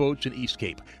best boats in East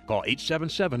Cape. Call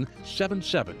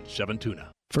 877-777-TUNA.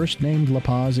 First named La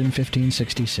Paz in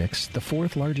 1566, the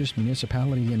fourth largest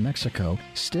municipality in Mexico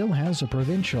still has a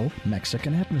provincial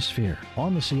Mexican atmosphere.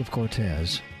 On the Sea of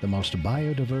Cortez, the most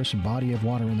biodiverse body of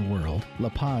water in the world, La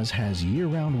Paz has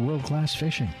year-round world-class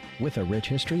fishing. With a rich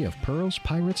history of pearls,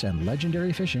 pirates, and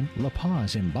legendary fishing, La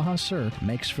Paz in Baja Sur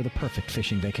makes for the perfect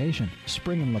fishing vacation.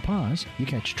 Spring in La Paz, you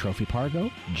catch trophy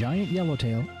pargo, giant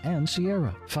yellowtail, and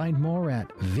Sierra. Find more at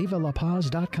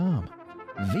vivalapaz.com.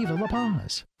 Viva La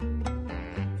Paz!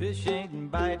 Fish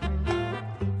ain't biting,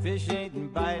 fish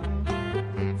ain't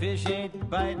biting, fish ain't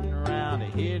biting around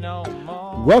here no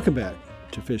more. Welcome back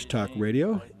to Fish Talk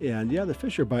Radio. And yeah, the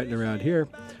fish are biting around here,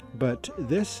 but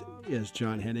this is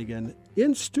John Hennigan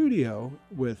in studio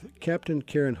with Captain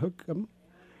Karen Hookham.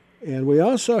 And we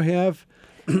also have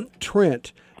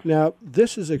Trent. Now,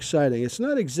 this is exciting. It's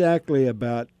not exactly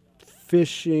about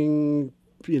fishing,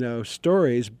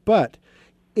 stories, but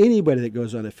anybody that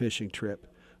goes on a fishing trip,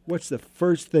 what's the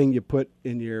first thing you put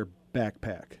in your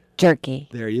backpack? Jerky.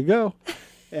 There you go.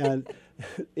 And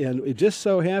And it just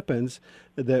so happens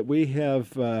that we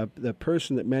have the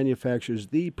person that manufactures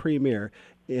the premier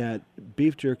at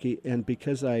beef jerky, and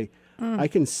because I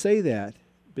can say that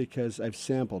because I've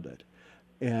sampled it,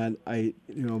 and I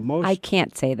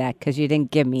can't say that because you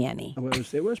didn't give me any. Well,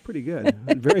 it was pretty good,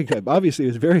 very good. Obviously, it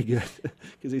was very good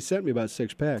because he sent me about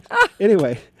 6 packs.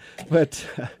 Anyway, but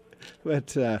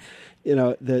the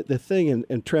thing,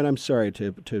 and Trent, I'm sorry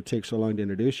to take so long to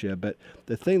introduce you, but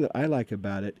the thing that I like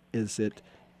about it is that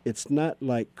it's not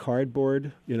like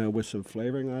cardboard, with some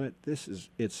flavoring on it.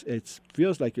 It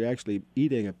feels like you're actually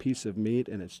eating a piece of meat,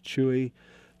 and it's chewy,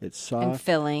 it's soft, and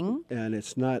filling, and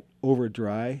it's not over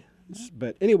dry.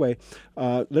 But anyway,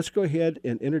 let's go ahead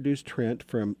and introduce Trent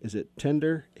from, is it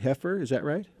Tender Heifer? Is that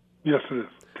right? Yes, it is.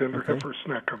 Tender Heifer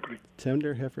Snack Company.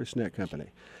 Tender Heifer Snack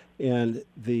Company. And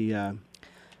the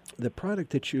product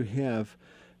that you have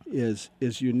is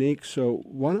unique. So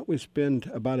why don't we spend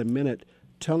about a minute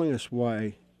telling us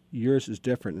why yours is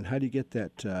different, and how do you get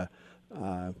that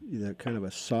kind of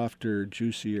a softer,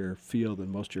 juicier feel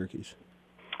than most jerkies?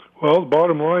 Well, the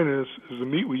bottom line is the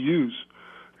meat we use.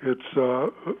 It's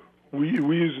we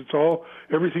use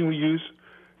everything we use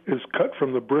is cut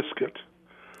from the brisket,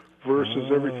 versus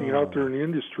everything out there in the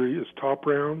industry is top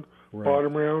round,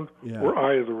 bottom round, or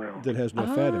eye of the round. That has no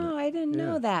fat in it. Oh, I didn't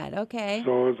know that. Okay.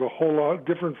 So there's a whole lot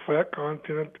different fat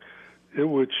content,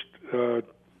 which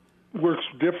works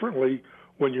differently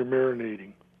when you're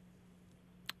marinating.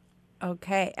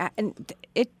 Okay. And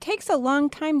it takes a long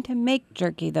time to make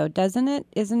jerky, though, doesn't it?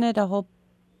 Isn't it a whole,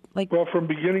 Well, from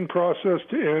beginning process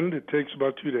to end, it takes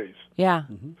about 2 days. Yeah.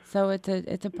 Mm-hmm. So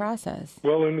it's a process.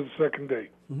 Well into the second day.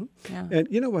 Mm-hmm. Yeah. And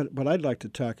you know what I'd like to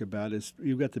talk about is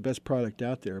you've got the best product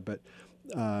out there, but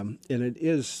and it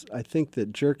is, I think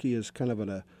that jerky is kind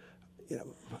of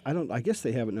I guess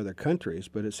they have it in other countries,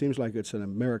 but it seems like it's an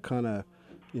Americana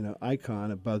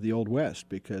icon above the Old West,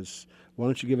 because why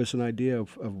don't you give us an idea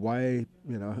of why,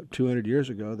 200 years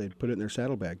ago they put it in their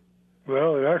saddlebag?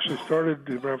 Well, it actually started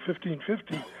around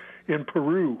 1550 in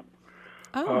Peru.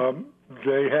 Oh.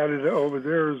 They had it over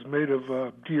there. It was made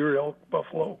of deer, elk,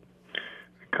 buffalo.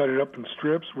 They cut it up in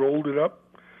strips, rolled it up,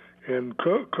 and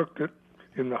cooked it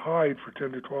in the hide for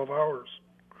 10 to 12 hours.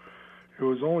 It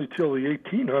was only till the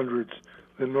 1800s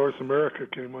that North America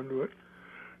came onto it.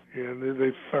 And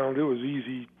they found it was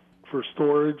easy for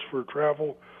storage, for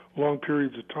travel, long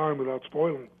periods of time without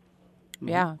spoiling.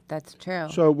 Yeah, that's true.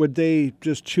 So would they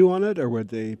just chew on it, or would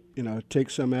they, take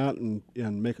some out and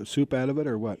make a soup out of it,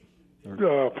 or what?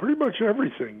 Pretty much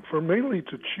everything, mainly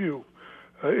to chew.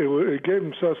 It gave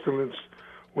them sustenance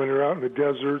when they're out in the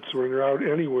deserts, when they're out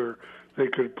anywhere. They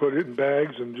could put it in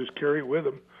bags and just carry it with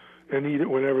them and eat it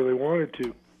whenever they wanted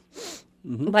to.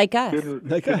 Mm-hmm. Like us. It didn't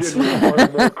require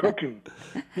more cooking.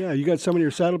 Yeah, you got some in your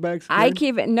saddlebags? I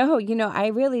keep it. No, I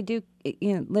really do.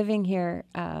 Living here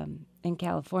in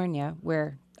California,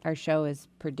 where our show is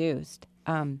produced,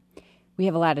 we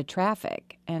have a lot of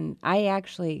traffic, and I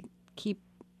actually keep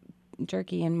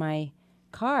jerky in my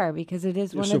car because it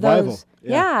is one of those.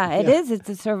 Yeah, it is. It's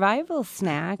a survival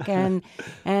snack, and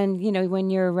when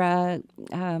you're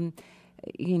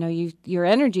your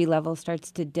energy level starts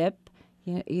to dip.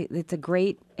 It's a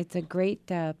great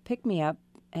pick me up,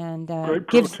 and great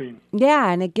protein.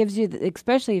 And it gives you,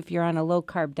 especially if you're on a low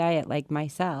carb diet like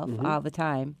myself all the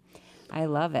time. I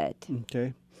love it.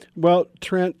 Okay, well,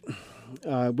 Trent,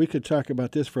 we could talk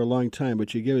about this for a long time,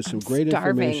 but you gave us some great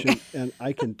information, and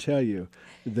I can tell you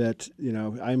that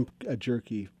I'm a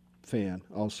jerky fan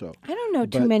also. I don't know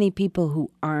too many people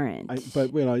who aren't. I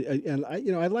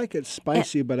like it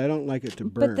spicy, but I don't like it to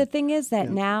burn. But the thing is that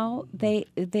now they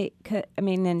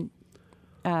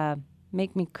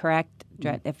make me correct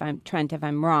if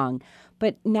I'm wrong.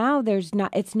 But now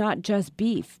it's not just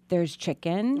beef. There's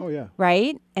chicken. Oh yeah.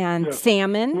 Right? And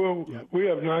salmon. Well, we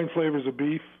have 9 flavors of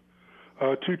beef.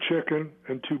 2 chicken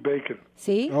and 2 bacon.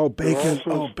 See? Oh, bacon.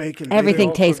 Bacon.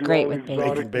 Everything tastes great with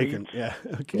bacon. Bacon. Yeah.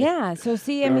 Okay. Yeah. So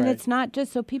see, it's not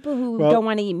just so people who don't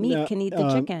want to eat meat can eat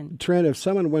the chicken. Trent, if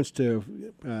someone wants to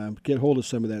get hold of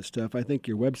some of that stuff, I think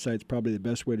your website's probably the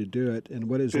best way to do it. And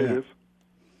what is that? It is.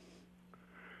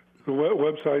 The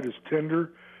website is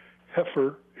Tender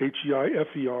Heifer,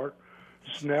 Heifer,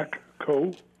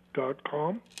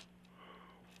 snackco.com,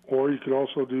 or you could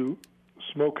also do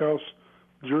Smokehouse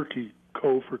Jerky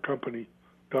for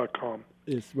company.com.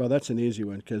 That's an easy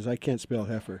one because I can't spell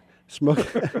heifer.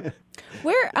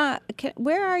 Where are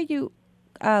you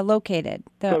located?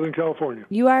 Southern California.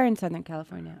 You are in Southern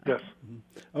California. Yes.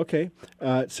 Mm-hmm. Okay.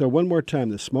 So one more time,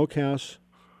 the Smokehouse.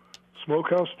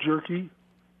 Smokehouse Jerky,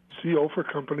 co for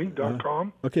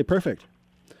company.com. Okay, perfect.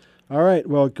 All right.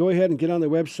 Well, go ahead and get on the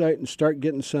website and start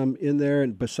getting some in there.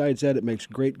 And besides that, it makes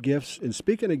great gifts. And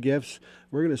speaking of gifts,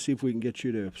 we're going to see if we can get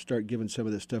you to start giving some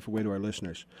of this stuff away to our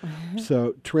listeners.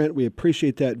 So, Trent, we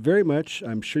appreciate that very much.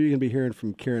 I'm sure you're going to be hearing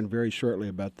from Karen very shortly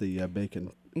about the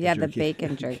bacon. Yeah, jerky. the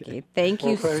bacon jerky. Thank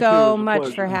you thank so you. It was a much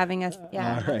pleasure. for having us.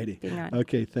 Yeah. All righty. being on.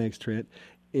 Okay, thanks, Trent.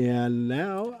 And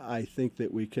now I think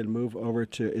that we can move over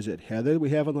to, is it Heather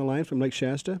we have on the line from Lake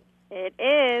Shasta? It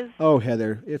is. Oh,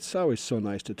 Heather, it's always so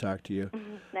nice to talk to you.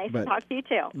 Nice But to talk to you,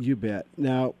 too. You bet.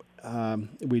 Now,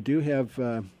 we do have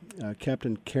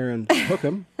Captain Karen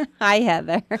Hookham Hi,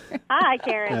 Heather. Hi,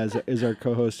 Karen. as our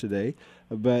co-host today.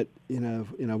 But, you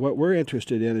know, what we're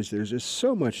interested in is there's just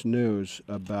so much news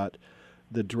about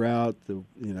the drought,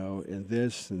 and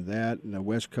this and that, and the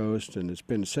West Coast, and it's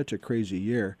been such a crazy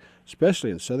year,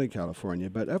 especially in Southern California.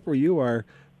 But up where you are,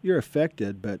 you're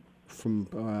affected, but from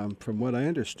what I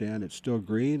understand, it's still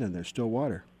green and there's still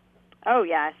water. Oh,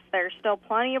 yes. There's still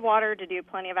plenty of water to do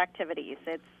plenty of activities.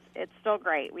 It's still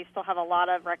great. We still have a lot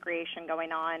of recreation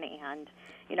going on, and,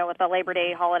 with the Labor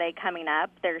Day holiday coming up,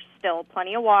 there's still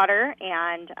plenty of water,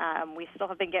 and we still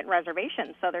have been getting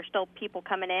reservations. So there's still people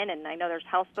coming in, and I know there's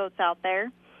houseboats out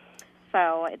there.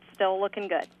 So it's still looking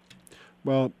good.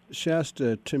 Well,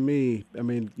 Shasta, to me, I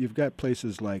mean, you've got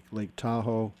places like Lake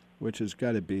Tahoe, which has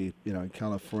got to be, in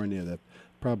California,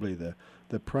 probably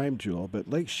the prime jewel. But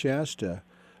Lake Shasta,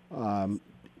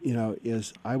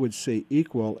 is, I would say,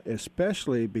 equal,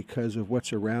 especially because of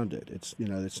what's around it. It's,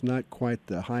 it's not quite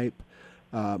the hype,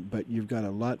 but you've got a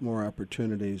lot more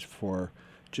opportunities for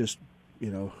just,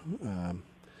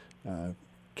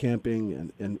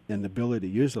 camping and the ability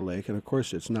to use the lake. And, of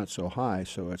course, it's not so high,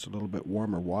 so it's a little bit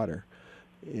warmer water.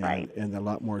 And a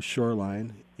lot more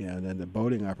shoreline, and then the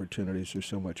boating opportunities are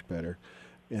so much better.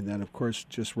 And then, of course,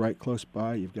 just right close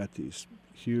by, you've got these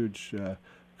huge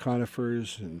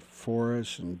conifers and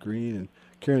forests and green. And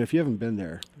Karen, if you haven't been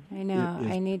there, I know.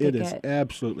 I need to It get. is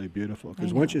absolutely beautiful,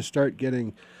 because once you start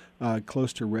getting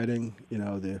close to Redding,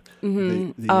 the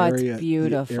Oh, area, it's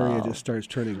beautiful. The area just starts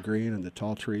turning green, and the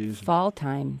tall trees. Fall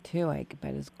time too, I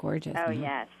bet is gorgeous. Oh, now.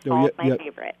 yes. Oh, Fall's yeah, my yeah.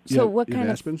 favorite. So, Yeah, what you have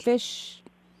kind aspens? of fish?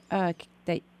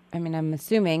 I'm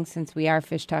assuming since we are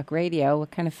Fish Talk Radio,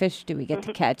 what kind of fish do we get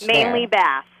to catch? Mainly there?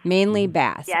 bass. Mainly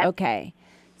bass. Yes. Okay.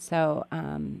 So,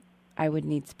 I would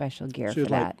need special gear She'd for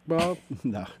that. well,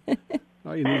 no.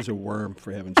 All you need is a worm,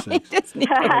 for heaven's sakes. Just need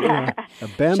a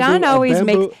bamboo, John always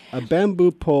a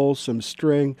bamboo pole, some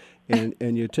string,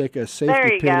 and you take a There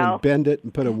safety you pin go. and bend it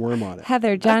and put a worm on it.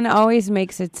 Heather, John always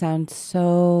makes it sound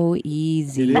so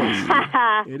easy.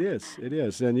 It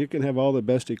is. And you can have all the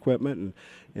best equipment,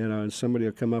 and somebody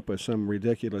will come up with some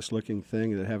ridiculous-looking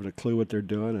thing that haven't a clue what they're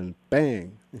doing, and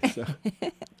bang. So, I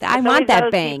It's want always that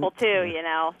those bang. people too,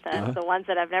 the ones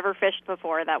that have never fished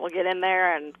before that will get in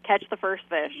there and catch the first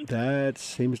fish. that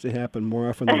seems to happen more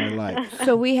often than I like.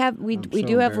 So we I'm do so have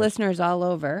embarrassed. listeners all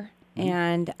over,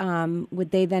 and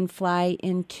would they then fly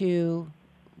into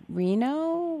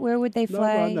Reno? Where would they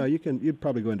fly? No, you'd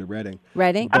probably go into Redding.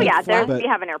 Redding? Oh, yeah, Fly- we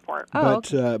have an airport.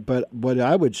 But what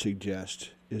I would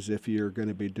suggest is if you're going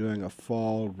to be doing a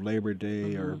fall Labor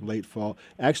Day or late fall,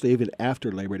 actually even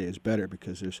after Labor Day is better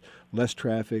because there's less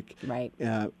traffic, right?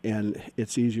 And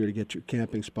it's easier to get your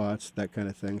camping spots, that kind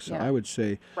of thing. So Yeah. I would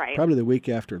say Right. probably the week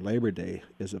after Labor Day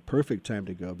is a perfect time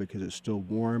to go because it's still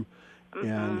warm,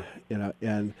 and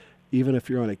and even if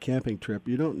you're on a camping trip,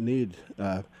 you don't need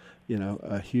a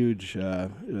huge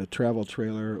travel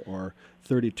trailer or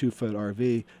 32-foot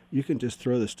RV. You can just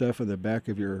throw the stuff in the back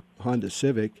of your Honda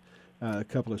Civic, a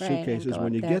couple of Right, and suitcases. go When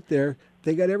up you there. get there,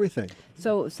 they got everything.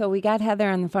 So we got Heather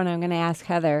on the phone. I'm going to ask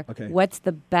Heather, Okay. what's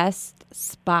the best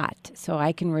spot so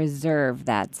I can reserve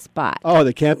that spot? Oh,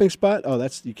 the camping spot? Oh,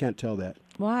 you can't tell that.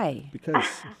 Why? Because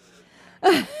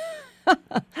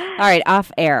All right,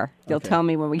 off air. You'll Okay. tell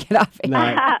me when we get off air.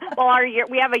 Well,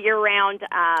 we have a year-round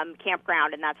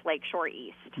campground, and that's Lakeshore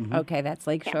East. Okay, that's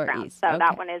Lakeshore Campground. East. So Okay.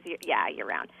 that one is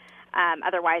year-round.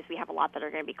 Otherwise, we have a lot that are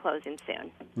going to be closing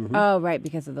soon. Oh, right,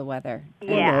 because of the weather.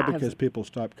 Well, Yeah. no, because people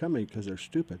stop coming because they're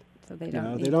stupid. So they You don't.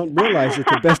 know, need they don't realize that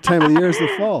the best time of the year is the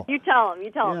fall. You tell them. You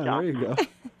tell Yeah, them, John. there you go.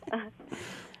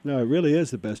 No, it really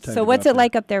is the best time. So to go what's up it there.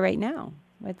 like up there right now?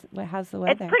 How's the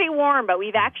weather? It's pretty warm, but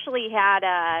we've actually had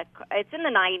it's in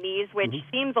the 90s, which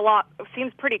seems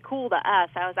pretty cool to us.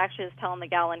 I was actually just telling the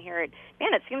gal in here,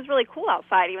 man, it seems really cool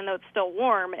outside, even though it's still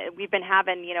warm. We've been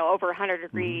having over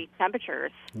 100-degree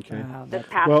temperatures Okay. this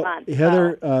past Well, month.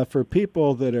 Heather, for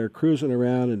people that are cruising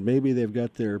around and maybe they've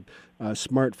got their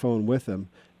smartphone with them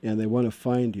and they want to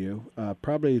find you,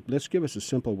 probably let's give us a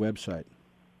simple website.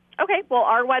 Okay, well,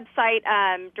 our website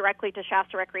directly to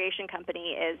Shasta Recreation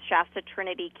Company is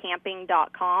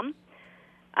ShastaTrinityCamping.com.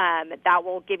 That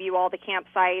will give you all the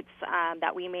campsites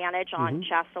that we manage on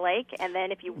Shasta Lake. And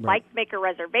then if you'd like to make a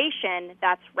reservation,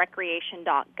 that's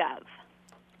recreation.gov.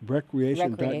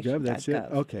 Recreation.gov, that's it?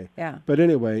 Okay. Yeah. But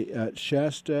anyway,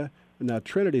 Shasta, now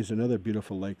Trinity's another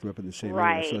beautiful lake up in the same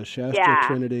area. So Shasta,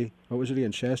 Trinity, what was it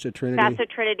again? Shasta, Trinity? Shasta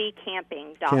Trinity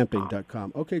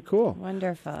Camping.com. Okay, cool.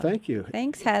 Wonderful. Thank you.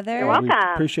 Thanks, Heather. You're welcome. We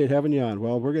appreciate having you on.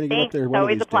 Well, we're going to get up there one of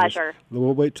these Always a pleasure. days.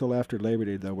 We'll wait till after Labor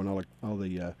Day, though, when all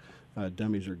the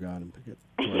dummies are gone. And get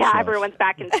yeah, everyone's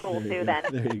back in school, too, then.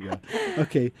 There you go.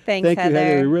 Okay. Thanks, Thank you,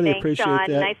 Heather. We really Thanks, appreciate John.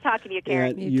 that. Nice talking to you, Karen.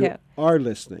 And You you too. are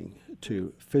listening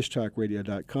to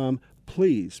fishtalkradio.com.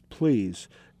 Please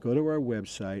go to our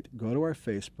website, go to our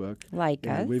Facebook. Like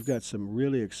us. We've got some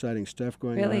really exciting stuff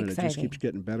going on, and it just keeps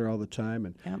getting better all the time.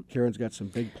 And Karen's got some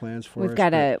big plans for us.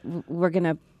 We're going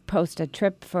to post a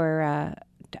trip for a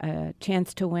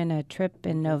chance to win a trip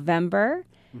in November.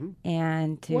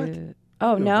 And to... What?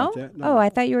 Oh, I don't know no? about that, no. Oh, I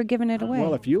thought you were giving it away.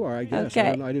 Well, if you are, I guess.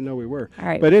 Okay. I didn't know we were. All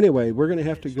right. But anyway, we're going to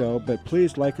have to go. But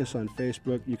please like us on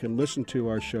Facebook. You can listen to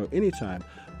our show anytime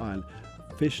on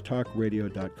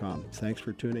fishtalkradio.com. Thanks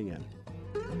for tuning in.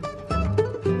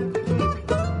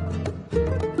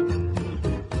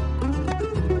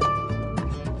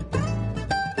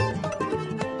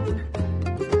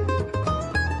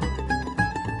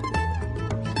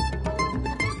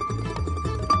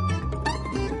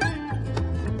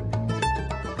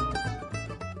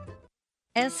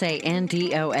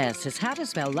 Sandos is how to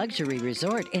spell luxury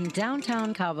resort in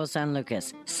downtown Cabo San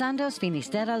Lucas. Sandos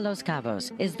Finisterra Los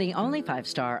Cabos is the only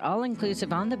 5-star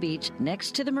all-inclusive on the beach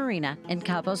next to the marina in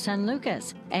Cabo San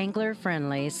Lucas.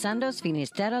 Angler-friendly Sandos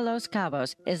Finisterra Los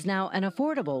Cabos is now an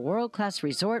affordable world-class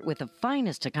resort with the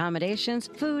finest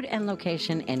accommodations, food, and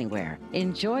location anywhere.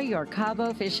 Enjoy your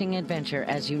Cabo fishing adventure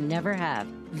as you never have.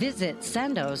 Visit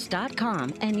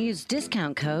sandos.com and use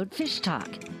discount code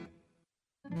FISHTALK.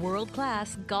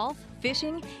 World-class golf,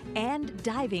 fishing, and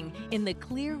diving in the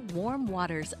clear, warm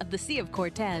waters of the Sea of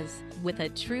Cortez. With a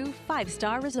true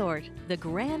 5-star resort, the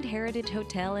Grand Heritage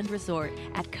Hotel and Resort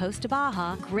at Costa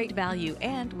Baja. Great value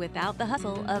and without the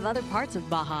hustle of other parts of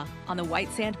Baja. On the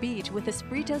white sand beach with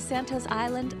Espiritu Santos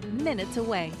Island minutes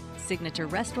away. Signature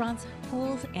restaurants,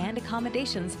 pools, and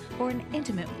accommodations for an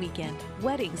intimate weekend,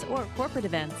 weddings, or corporate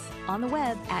events. On the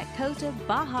web at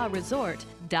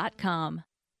CostaBajaResort.com.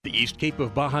 The East Cape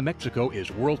of Baja, Mexico is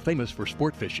world famous for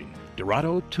sport fishing.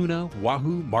 Dorado, tuna,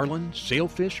 wahoo, marlin,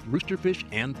 sailfish, roosterfish,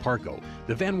 and pargo.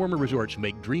 The Van Wormer resorts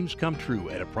make dreams come true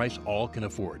at a price all can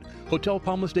afford. Hotel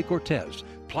Palmas de Cortez,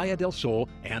 Playa del Sol,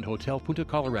 and Hotel Punta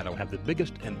Colorado have the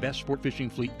biggest and best sport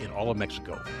fishing fleet in all of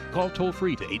Mexico. Call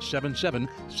toll-free to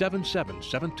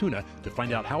 877-777-TUNA to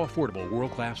find out how affordable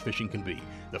world-class fishing can be.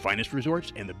 The finest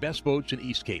resorts and the best boats in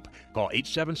East Cape. Call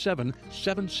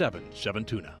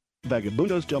 877-777-TUNA.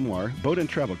 Vagabundos Del Mar Boat and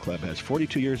Travel Club has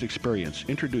 42 years experience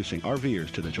introducing RVers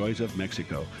to the joys of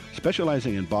Mexico.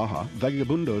 Specializing in Baja,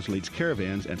 Vagabundos leads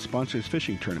caravans and sponsors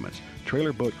fishing tournaments,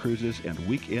 trailer boat cruises, and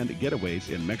weekend getaways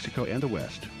in Mexico and the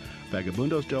West.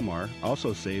 Vagabundos Del Mar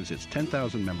also saves its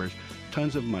 10,000 members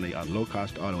tons of money on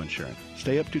low-cost auto insurance.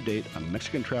 Stay up to date on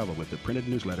Mexican travel with the printed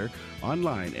newsletter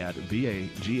online at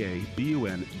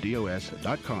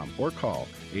vagabundos.com or call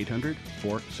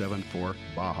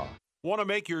 800-474-BAJA. Want to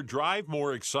make your drive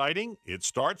more exciting? It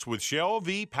starts with Shell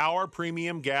V-Power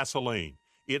Premium Gasoline.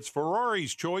 It's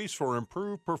Ferrari's choice for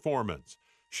improved performance.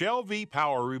 Shell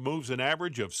V-Power removes an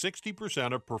average of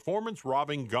 60% of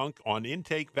performance-robbing gunk on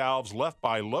intake valves left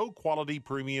by low-quality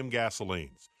premium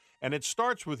gasolines. And it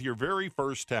starts with your very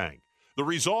first tank. The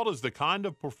result is the kind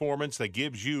of performance that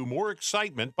gives you more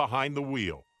excitement behind the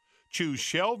wheel. Choose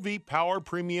Shell V-Power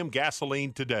Premium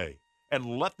Gasoline today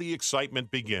and let the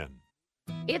excitement begin.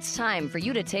 It's time for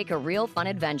you to take a real fun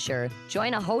adventure.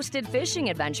 Join a hosted fishing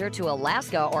adventure to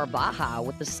Alaska or Baja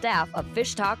with the staff of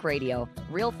Fish Talk Radio.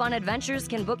 Real Fun Adventures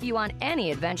can book you on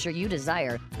any adventure you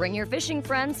desire. Bring your fishing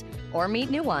friends or meet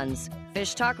new ones.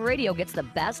 Fish Talk Radio gets the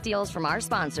best deals from our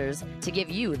sponsors to give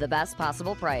you the best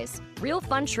possible price. Real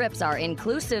Fun trips are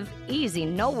inclusive, easy,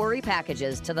 no-worry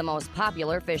packages to the most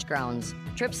popular fish grounds.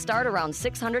 Trips start around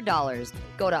 $600.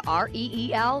 Go to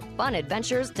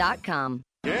REELFunadventures.com.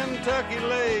 Kentucky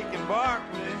Lake and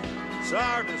Barkley,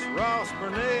 Sardis, Ross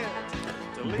Burnett.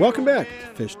 Welcome back to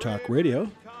Fish Talk Radio.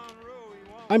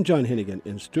 I'm John Hennigan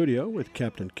in studio with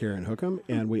Captain Karen Hookham,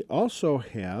 and we also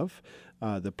have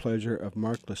the pleasure of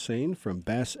Mark Lassane from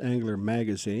Bass Angler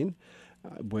Magazine,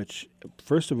 which,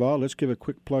 first of all, let's give a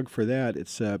quick plug for that.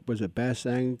 It's, was it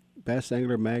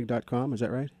bassanglermag.com, is that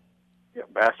right? Yeah,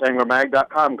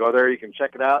 bassanglermag.com. Go there, you can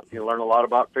check it out. You'll learn a lot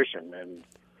about fishing, and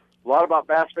a lot about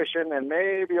bass fishing, and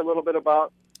maybe a little bit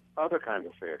about other kinds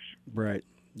of fish. Right.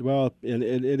 Well, and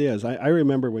it is. I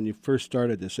remember when you first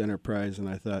started this enterprise, and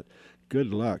I thought,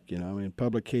 good luck. I mean,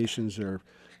 publications are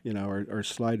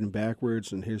sliding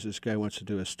backwards, and here's this guy wants to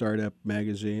do a startup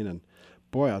magazine, and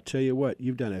boy, I'll tell you what,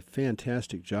 you've done a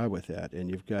fantastic job with that, and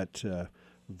you've got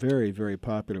very, very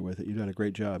popular with it. You've done a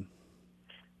great job.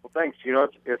 Well, thanks.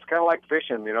 It's kind of like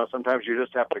fishing. Sometimes you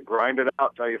just have to grind it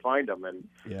out till you find them, and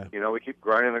we keep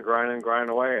grinding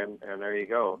away, and there you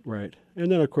go. Right,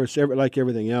 and then of course, like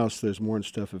everything else, there's more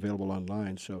stuff available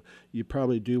online. So you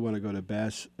probably do want to go to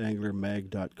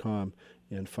bassanglermag.com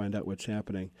and find out what's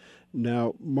happening.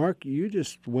 Now, Mark, you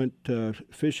just went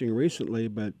fishing recently,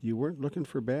 but you weren't looking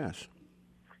for bass.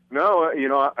 No,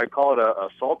 I call it a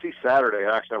salty Saturday.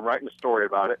 Actually, I'm writing a story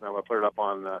about it, and I'm going to put it up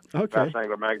on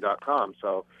bassanglermag.com,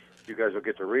 so you guys will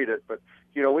get to read it. But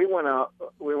we went out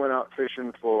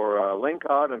fishing for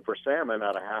lingcod and for salmon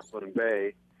out of Half Moon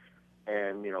Bay,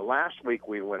 and last week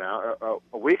we went out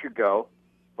a week ago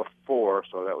before,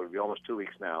 so that would be almost 2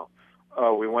 weeks now.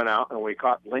 We went out and we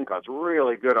caught lingcods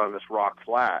really good on this rock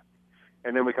flat,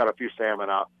 and then we caught a few salmon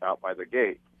out by the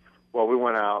gate. Well, we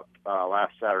went out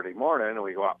last Saturday morning, and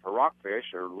we go out for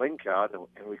rockfish or lingcod, and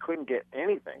we couldn't get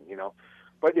anything,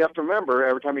 But you have to remember,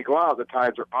 every time you go out, the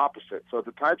tides are opposite. So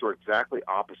the tides were exactly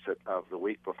opposite of the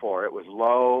week before. It was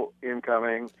low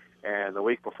incoming, and the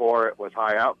week before it was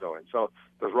high outgoing. So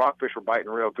those rockfish were biting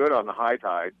real good on the high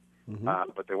tide,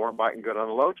 but they weren't biting good on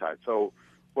the low tide. So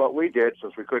what we did,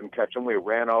 since we couldn't catch them, we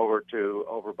ran over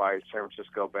by San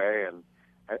Francisco Bay, and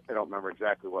I don't remember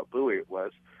exactly what buoy it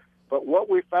was. But what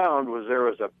we found was there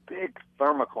was a big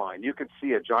thermocline. You could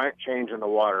see a giant change in the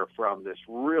water from this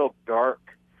real dark,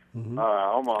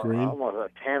 almost a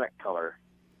tannic color,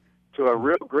 to a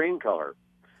real green color.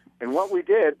 And what we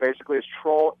did basically is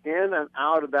troll in and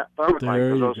out of that thermocline.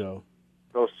 There you go.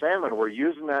 Those salmon were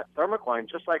using that thermocline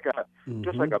just like a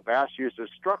bass uses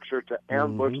structure to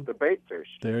ambush the bait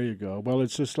fish. There you go. Well,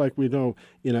 it's just like we know,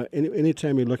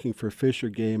 anytime you're looking for fish or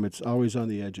game, it's always on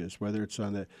the edges, whether it's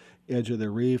on the edge of the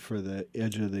reef or the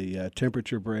edge of the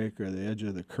temperature break or the edge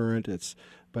of the current.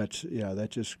 That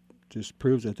just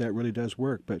proves that really does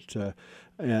work. But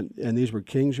and these were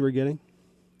kings you were getting?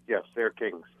 Yes, they're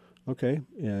kings. Okay,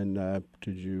 and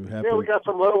did you have? Yeah, we got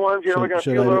some little ones. We got a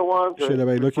few little ones. Should I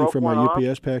be looking for my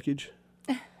UPS package?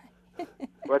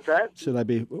 What's that? Should I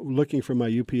be looking for my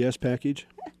UPS package?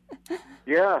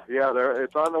 Yeah,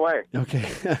 it's on the way. Okay.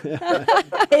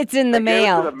 It's in the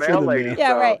mail. It's in the mail lady.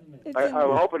 Yeah, right. I'm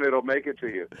hoping it'll make it to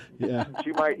you. Yeah.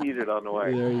 She might eat it on the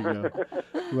way. There you go.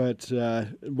 But,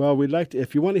 we'd like to,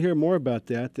 if you want to hear more about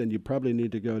that, then you probably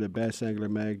need to go to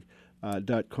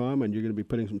bassanglermag.com, and you're going to be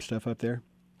putting some stuff up there.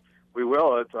 We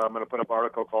will. I'm going to put up an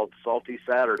article called Salty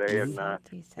Saturday, and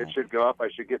it should go up. I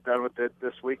should get done with it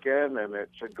this weekend, and it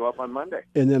should go up on Monday.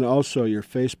 And then also your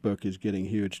Facebook is getting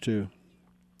huge, too.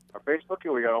 Our Facebook,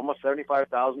 we got almost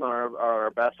 75,000 on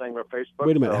our Bass Angler Facebook.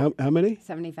 Wait a minute, how many?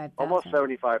 75,000. Almost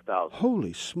 75,000.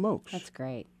 Holy smokes! That's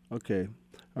great. Okay,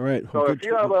 all right. So if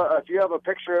you have a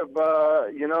picture of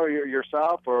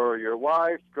yourself or your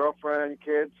wife, girlfriend,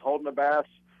 kids holding a bass,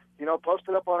 post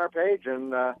it up on our page,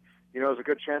 and there's a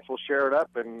good chance we'll share it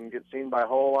up and get seen by a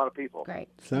whole lot of people. Great.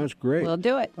 Sounds great. We'll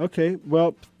do it. Okay.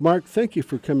 Well, Mark, thank you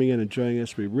for coming in and joining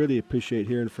us. We really appreciate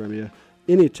hearing from you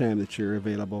anytime that you're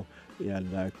available.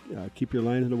 And keep your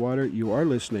line in the water. You are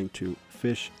listening to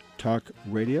Fish Talk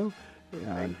Radio.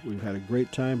 And we've had a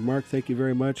great time. Mark, thank you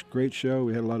very much. Great show.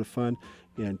 We had a lot of fun.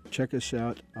 And check us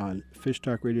out on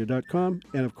fishtalkradio.com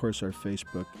and, of course, our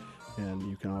Facebook. And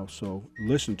you can also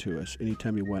listen to us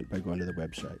anytime you want by going to the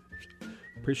website.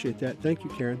 Appreciate that. Thank you,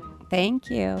 Karen.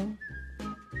 Thank you.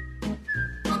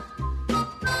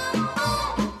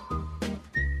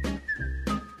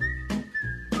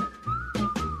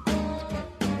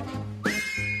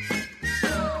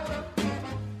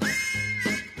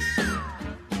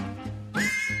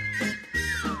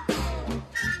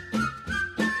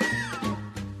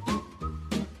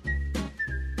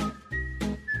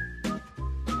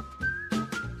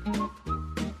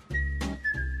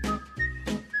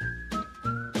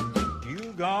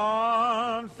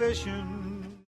 Gone fishing